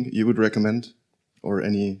reading you would recommend or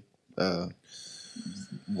any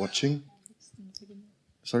watching?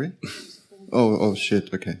 Sorry? Oh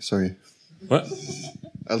shit, okay, sorry. What?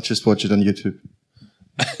 I'll just watch it on YouTube.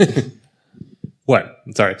 What?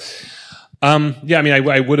 Sorry. Yeah, I mean,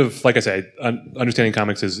 I would have, like I say, Understanding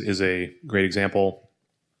Comics is a great example.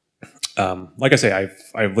 Like I say,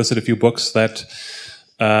 I've listed a few books that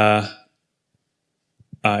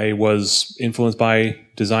I was influenced by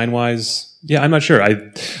design-wise. Yeah, I'm not sure.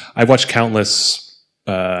 I've watched countless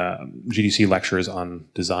GDC lectures on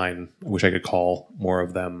design. I wish I could call more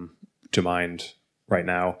of them to mind right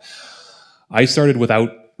now. I started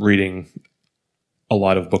without reading a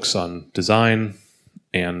lot of books on design,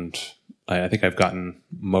 and I think I've gotten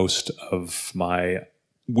most of my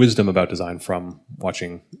wisdom about design from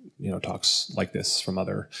watching talks like this from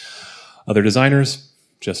other designers.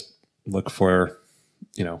 Just look for,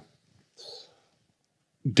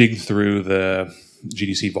 dig through the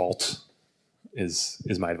GDC vault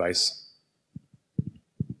is my advice.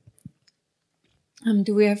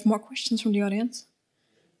 Do we have more questions from the audience?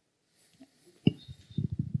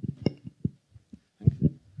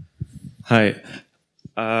 Hi.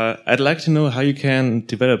 I'd like to know how you can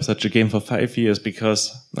develop such a game for 5 years,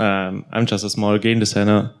 because I'm just a small game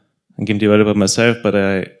designer and game developer myself, but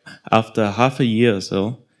after half a year or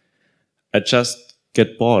so, I just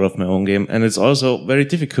get bored of my own game. And it's also very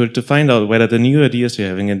difficult to find out whether the new ideas you're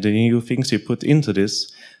having and the new things you put into this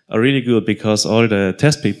are really good, because all the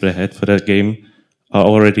test people I had for that game are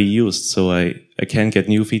already used. So I can't get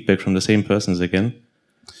new feedback from the same persons again.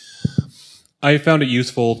 I found it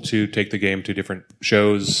useful to take the game to different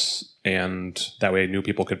shows, and that way new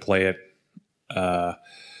people could play it.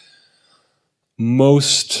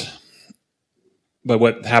 But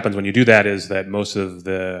what happens when you do that is that most of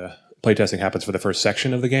the playtesting happens for the first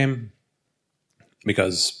section of the game,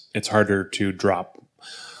 because it's harder to drop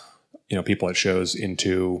people at shows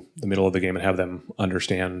into the middle of the game and have them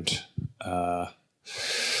understand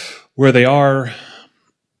where they are.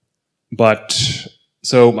 But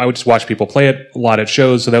so I would just watch people play it a lot at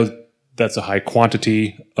shows. So that's a high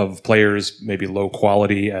quantity of players, maybe low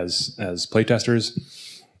quality as playtesters.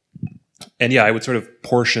 And yeah, I would sort of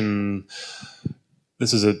portion.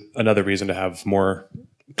 This is another reason to have more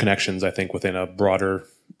connections, I think, within a broader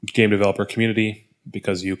game developer community,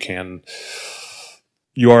 because you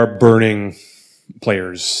are burning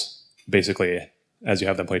players basically as you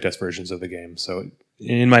have them playtest versions of the game. So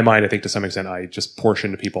in my mind, I think to some extent I just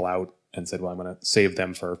portioned people out and said, well, I'm going to save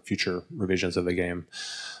them for future revisions of the game.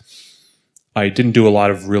 I didn't do a lot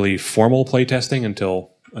of really formal playtesting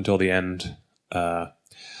until the end.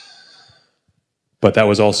 But that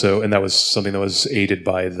was something that was aided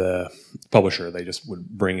by the publisher. They just would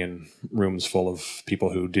bring in rooms full of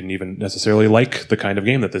people who didn't even necessarily like the kind of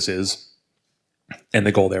game that this is. And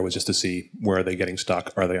the goal there was just to see, where are they getting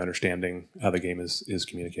stuck? Are they understanding how the game is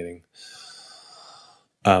communicating?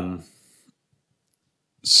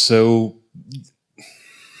 So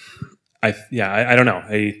I don't know.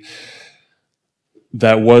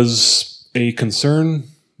 That was a concern,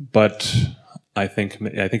 but I think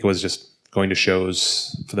it was just going to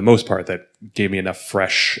shows for the most part that gave me enough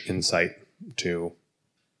fresh insight to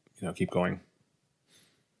keep going.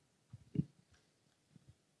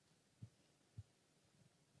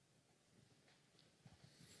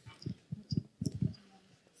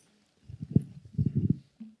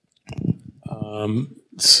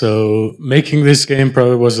 So making this game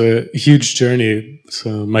probably was a huge journey.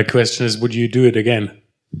 So my question is, would you do it again?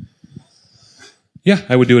 Yeah,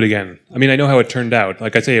 I would do it again. I mean, I know how it turned out.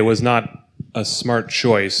 Like I say, it was not a smart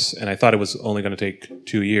choice, and I thought it was only going to take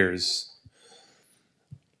 2 years.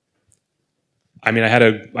 I mean, I had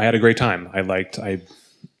a great time. I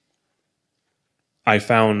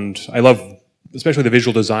love, especially the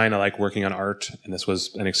visual design. I like working on art, and this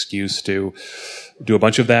was an excuse to do a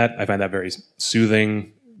bunch of that. I find that very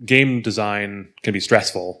soothing. Game design can be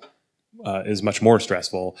stressful, is much more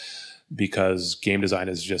stressful, because game design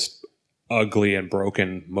is just ugly and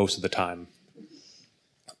broken most of the time.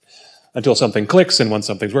 Until something clicks, and once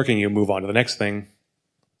something's working, you move on to the next thing.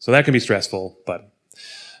 So that can be stressful, but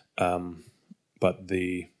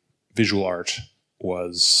the visual art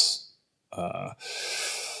was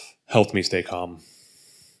helped me stay calm.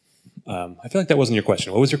 I feel like that wasn't your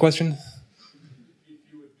question. What was your question?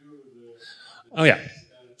 Oh yeah.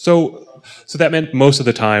 So that meant most of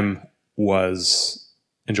the time was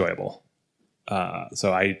enjoyable.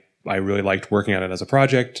 So I really liked working on it as a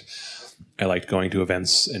project. I liked going to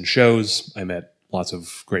events and shows. I met lots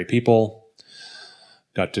of great people.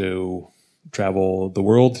 Got to travel the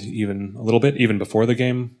world even a little bit, even before the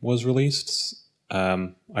game was released.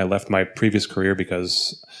 I left my previous career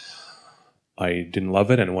because I didn't love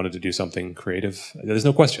it and wanted to do something creative. There's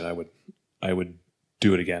no question I would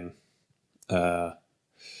do it again.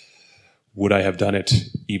 Would I have done it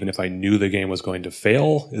even if I knew the game was going to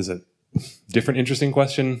fail? Is a different, interesting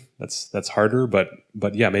question. That's harder, but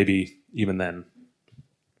yeah, maybe even then,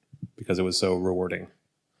 because it was so rewarding.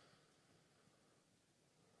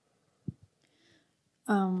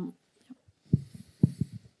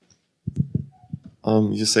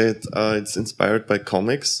 You said it's inspired by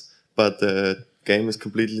comics, but the game is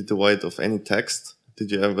completely devoid of any text.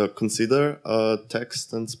 Did you ever consider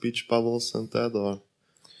text and speech bubbles and that, or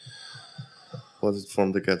was it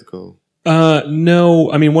from the get-go?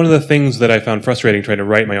 No. I mean, one of the things that I found frustrating trying to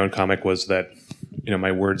write my own comic was that,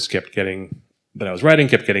 my words that I was writing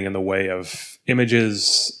kept getting in the way of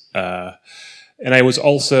images. And I was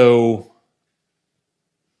also,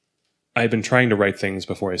 I'd been trying to write things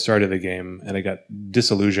before I started the game, and I got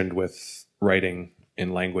disillusioned with writing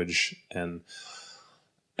in language, and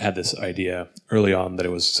had this idea early on that it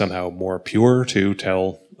was somehow more pure to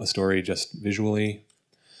tell a story just visually.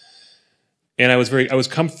 And I was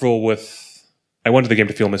comfortable with, I wanted the game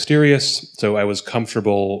to feel mysterious, so I was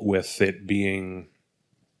comfortable with it being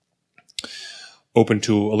open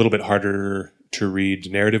to a little bit harder to read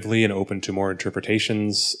narratively and open to more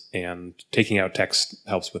interpretations, and taking out text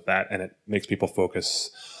helps with that, and it makes people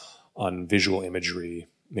focus on visual imagery,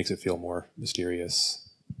 makes it feel more mysterious,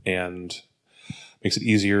 and makes it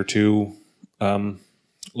easier to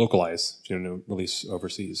localize, release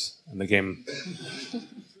overseas. And the game,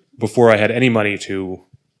 before I had any money to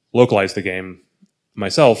localize the game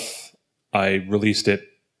myself, I released it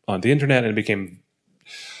on the internet, and it became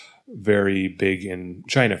very big in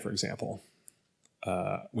China, for example.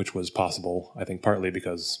 which was possible, I think, partly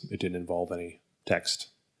because it didn't involve any text.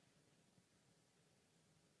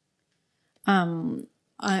 I'm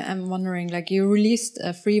wondering, like, you released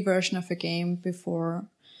a free version of a game before,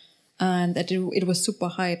 and that it was super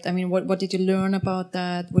hyped. I mean, what did you learn about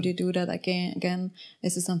that? Would you do that again?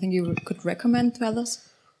 Is it something you could recommend to others?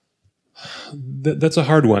 That's a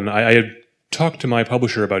hard one. I had talked to my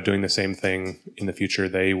publisher about doing the same thing in the future.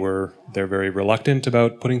 They're very reluctant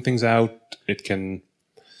about putting things out. It can,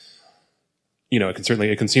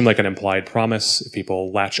 it can seem like an implied promise. If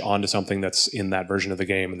people latch onto something that's in that version of the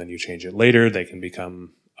game and then you change it later, they can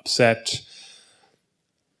become upset.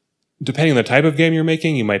 Depending on the type of game you're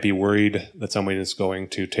making, you might be worried that someone is going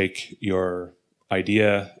to take your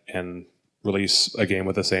idea and release a game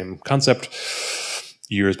with the same concept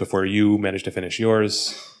years before you manage to finish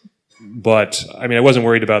yours. But I mean, I wasn't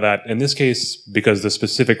worried about that in this case because the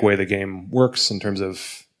specific way the game works in terms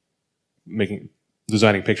of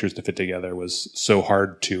designing pictures to fit together was so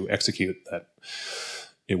hard to execute that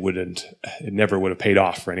it never would have paid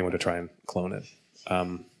off for anyone to try and clone it.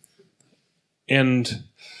 And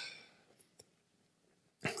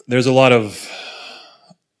there's a lot of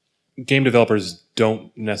game developers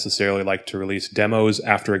don't necessarily like to release demos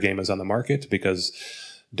after a game is on the market because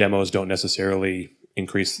demos don't necessarily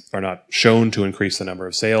are not shown to increase the number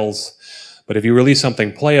of sales. But if you release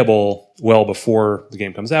something playable well before the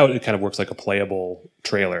game comes out, it kind of works like a playable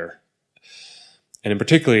trailer. And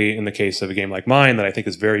particularly in the case of a game like mine that I think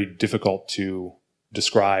is very difficult to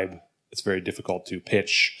describe, it's very difficult to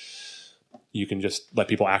pitch, you can just let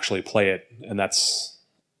people actually play it, and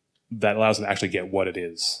that allows them to actually get what it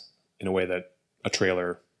is in a way that a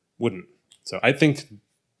trailer wouldn't. So I think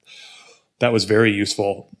that was very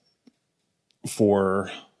useful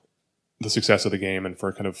for the success of the game and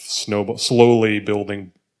for kind of slowly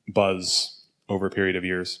building buzz over a period of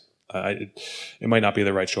years. It might not be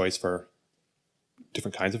the right choice for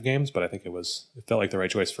different kinds of games, but I think it felt like the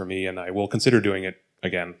right choice for me, and I will consider doing it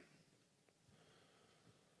again.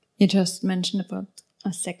 You just mentioned about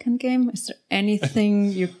a second game. Is there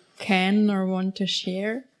anything you can or want to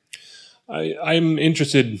share? I'm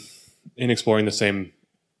interested in exploring the same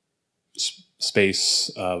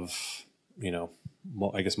space of,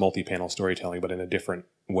 I guess multi-panel storytelling, but in a different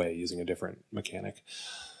way, using a different mechanic.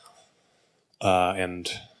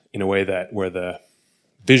 And in a way where the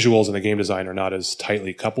visuals and the game design are not as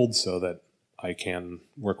tightly coupled so that I can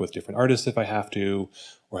work with different artists if I have to,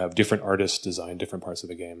 or have different artists design different parts of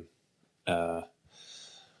the game.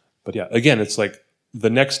 But yeah, again, it's like the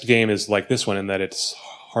next game is like this one in that it's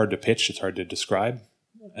hard to pitch, it's hard to describe.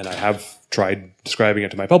 And I have tried describing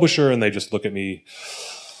it to my publisher and they just look at me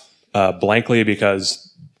blankly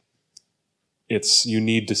because you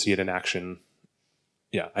need to see it in action.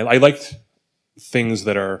 Yeah, I like things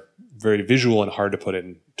that are very visual and hard to put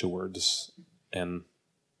into words and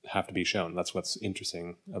have to be shown. That's what's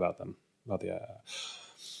interesting about them,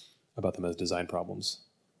 about them as design problems.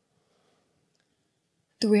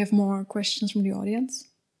 Do we have more questions from the audience?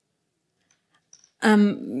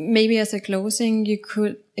 Maybe as a closing,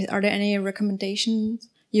 are there any recommendations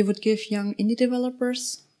you would give young indie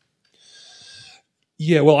developers?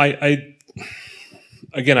 Yeah, well, I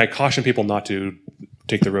caution people not to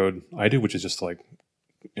take the road I do, which is just like,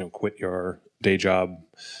 quit your day job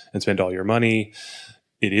and spend all your money.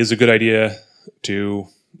 It is a good idea to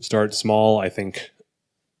start small. I think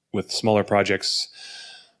with smaller projects,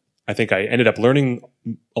 I think I ended up learning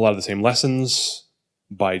a lot of the same lessons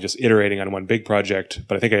by just iterating on one big project,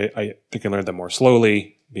 but I think I learned them more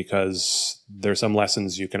slowly because there are some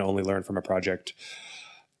lessons you can only learn from a project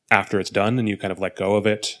after it's done and you kind of let go of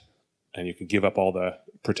it and you can give up all the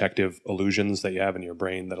protective illusions that you have in your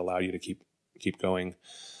brain that allow you to keep going.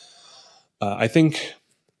 I think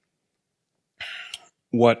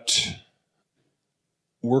what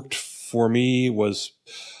worked for me was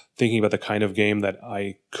thinking about the kind of game that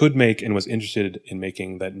I could make and was interested in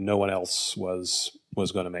making that no one else was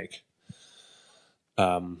going to make.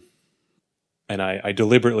 And I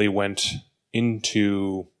deliberately went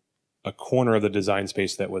into a corner of the design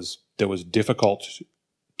space that was difficult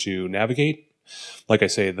to navigate. Like I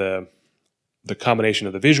say, the combination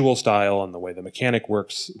of the visual style and the way the mechanic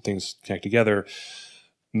works, things connect together,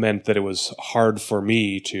 meant that it was hard for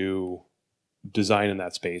me to design in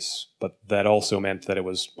that space, but that also meant that it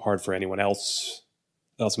was hard for anyone else.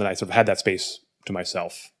 Meant I sort of had that space to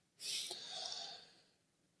myself.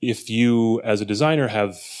 If you, as a designer,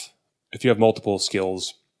 have multiple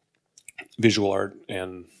skills, visual art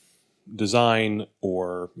and design,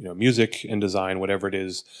 or music and design, whatever it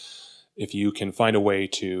is, if you can find an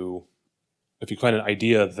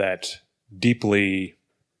idea that deeply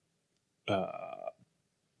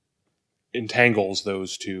entangles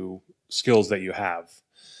those two skills that you have.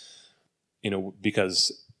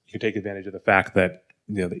 Because you can take advantage of the fact that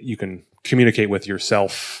that you can communicate with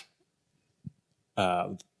yourself,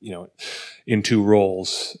 in two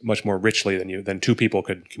roles much more richly than two people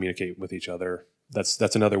could communicate with each other.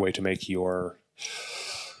 That's another way to make your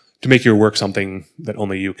work something that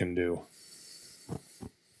only you can do.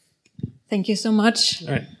 Thank you so much. All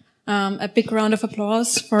right. A big round of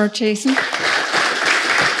applause for Jason.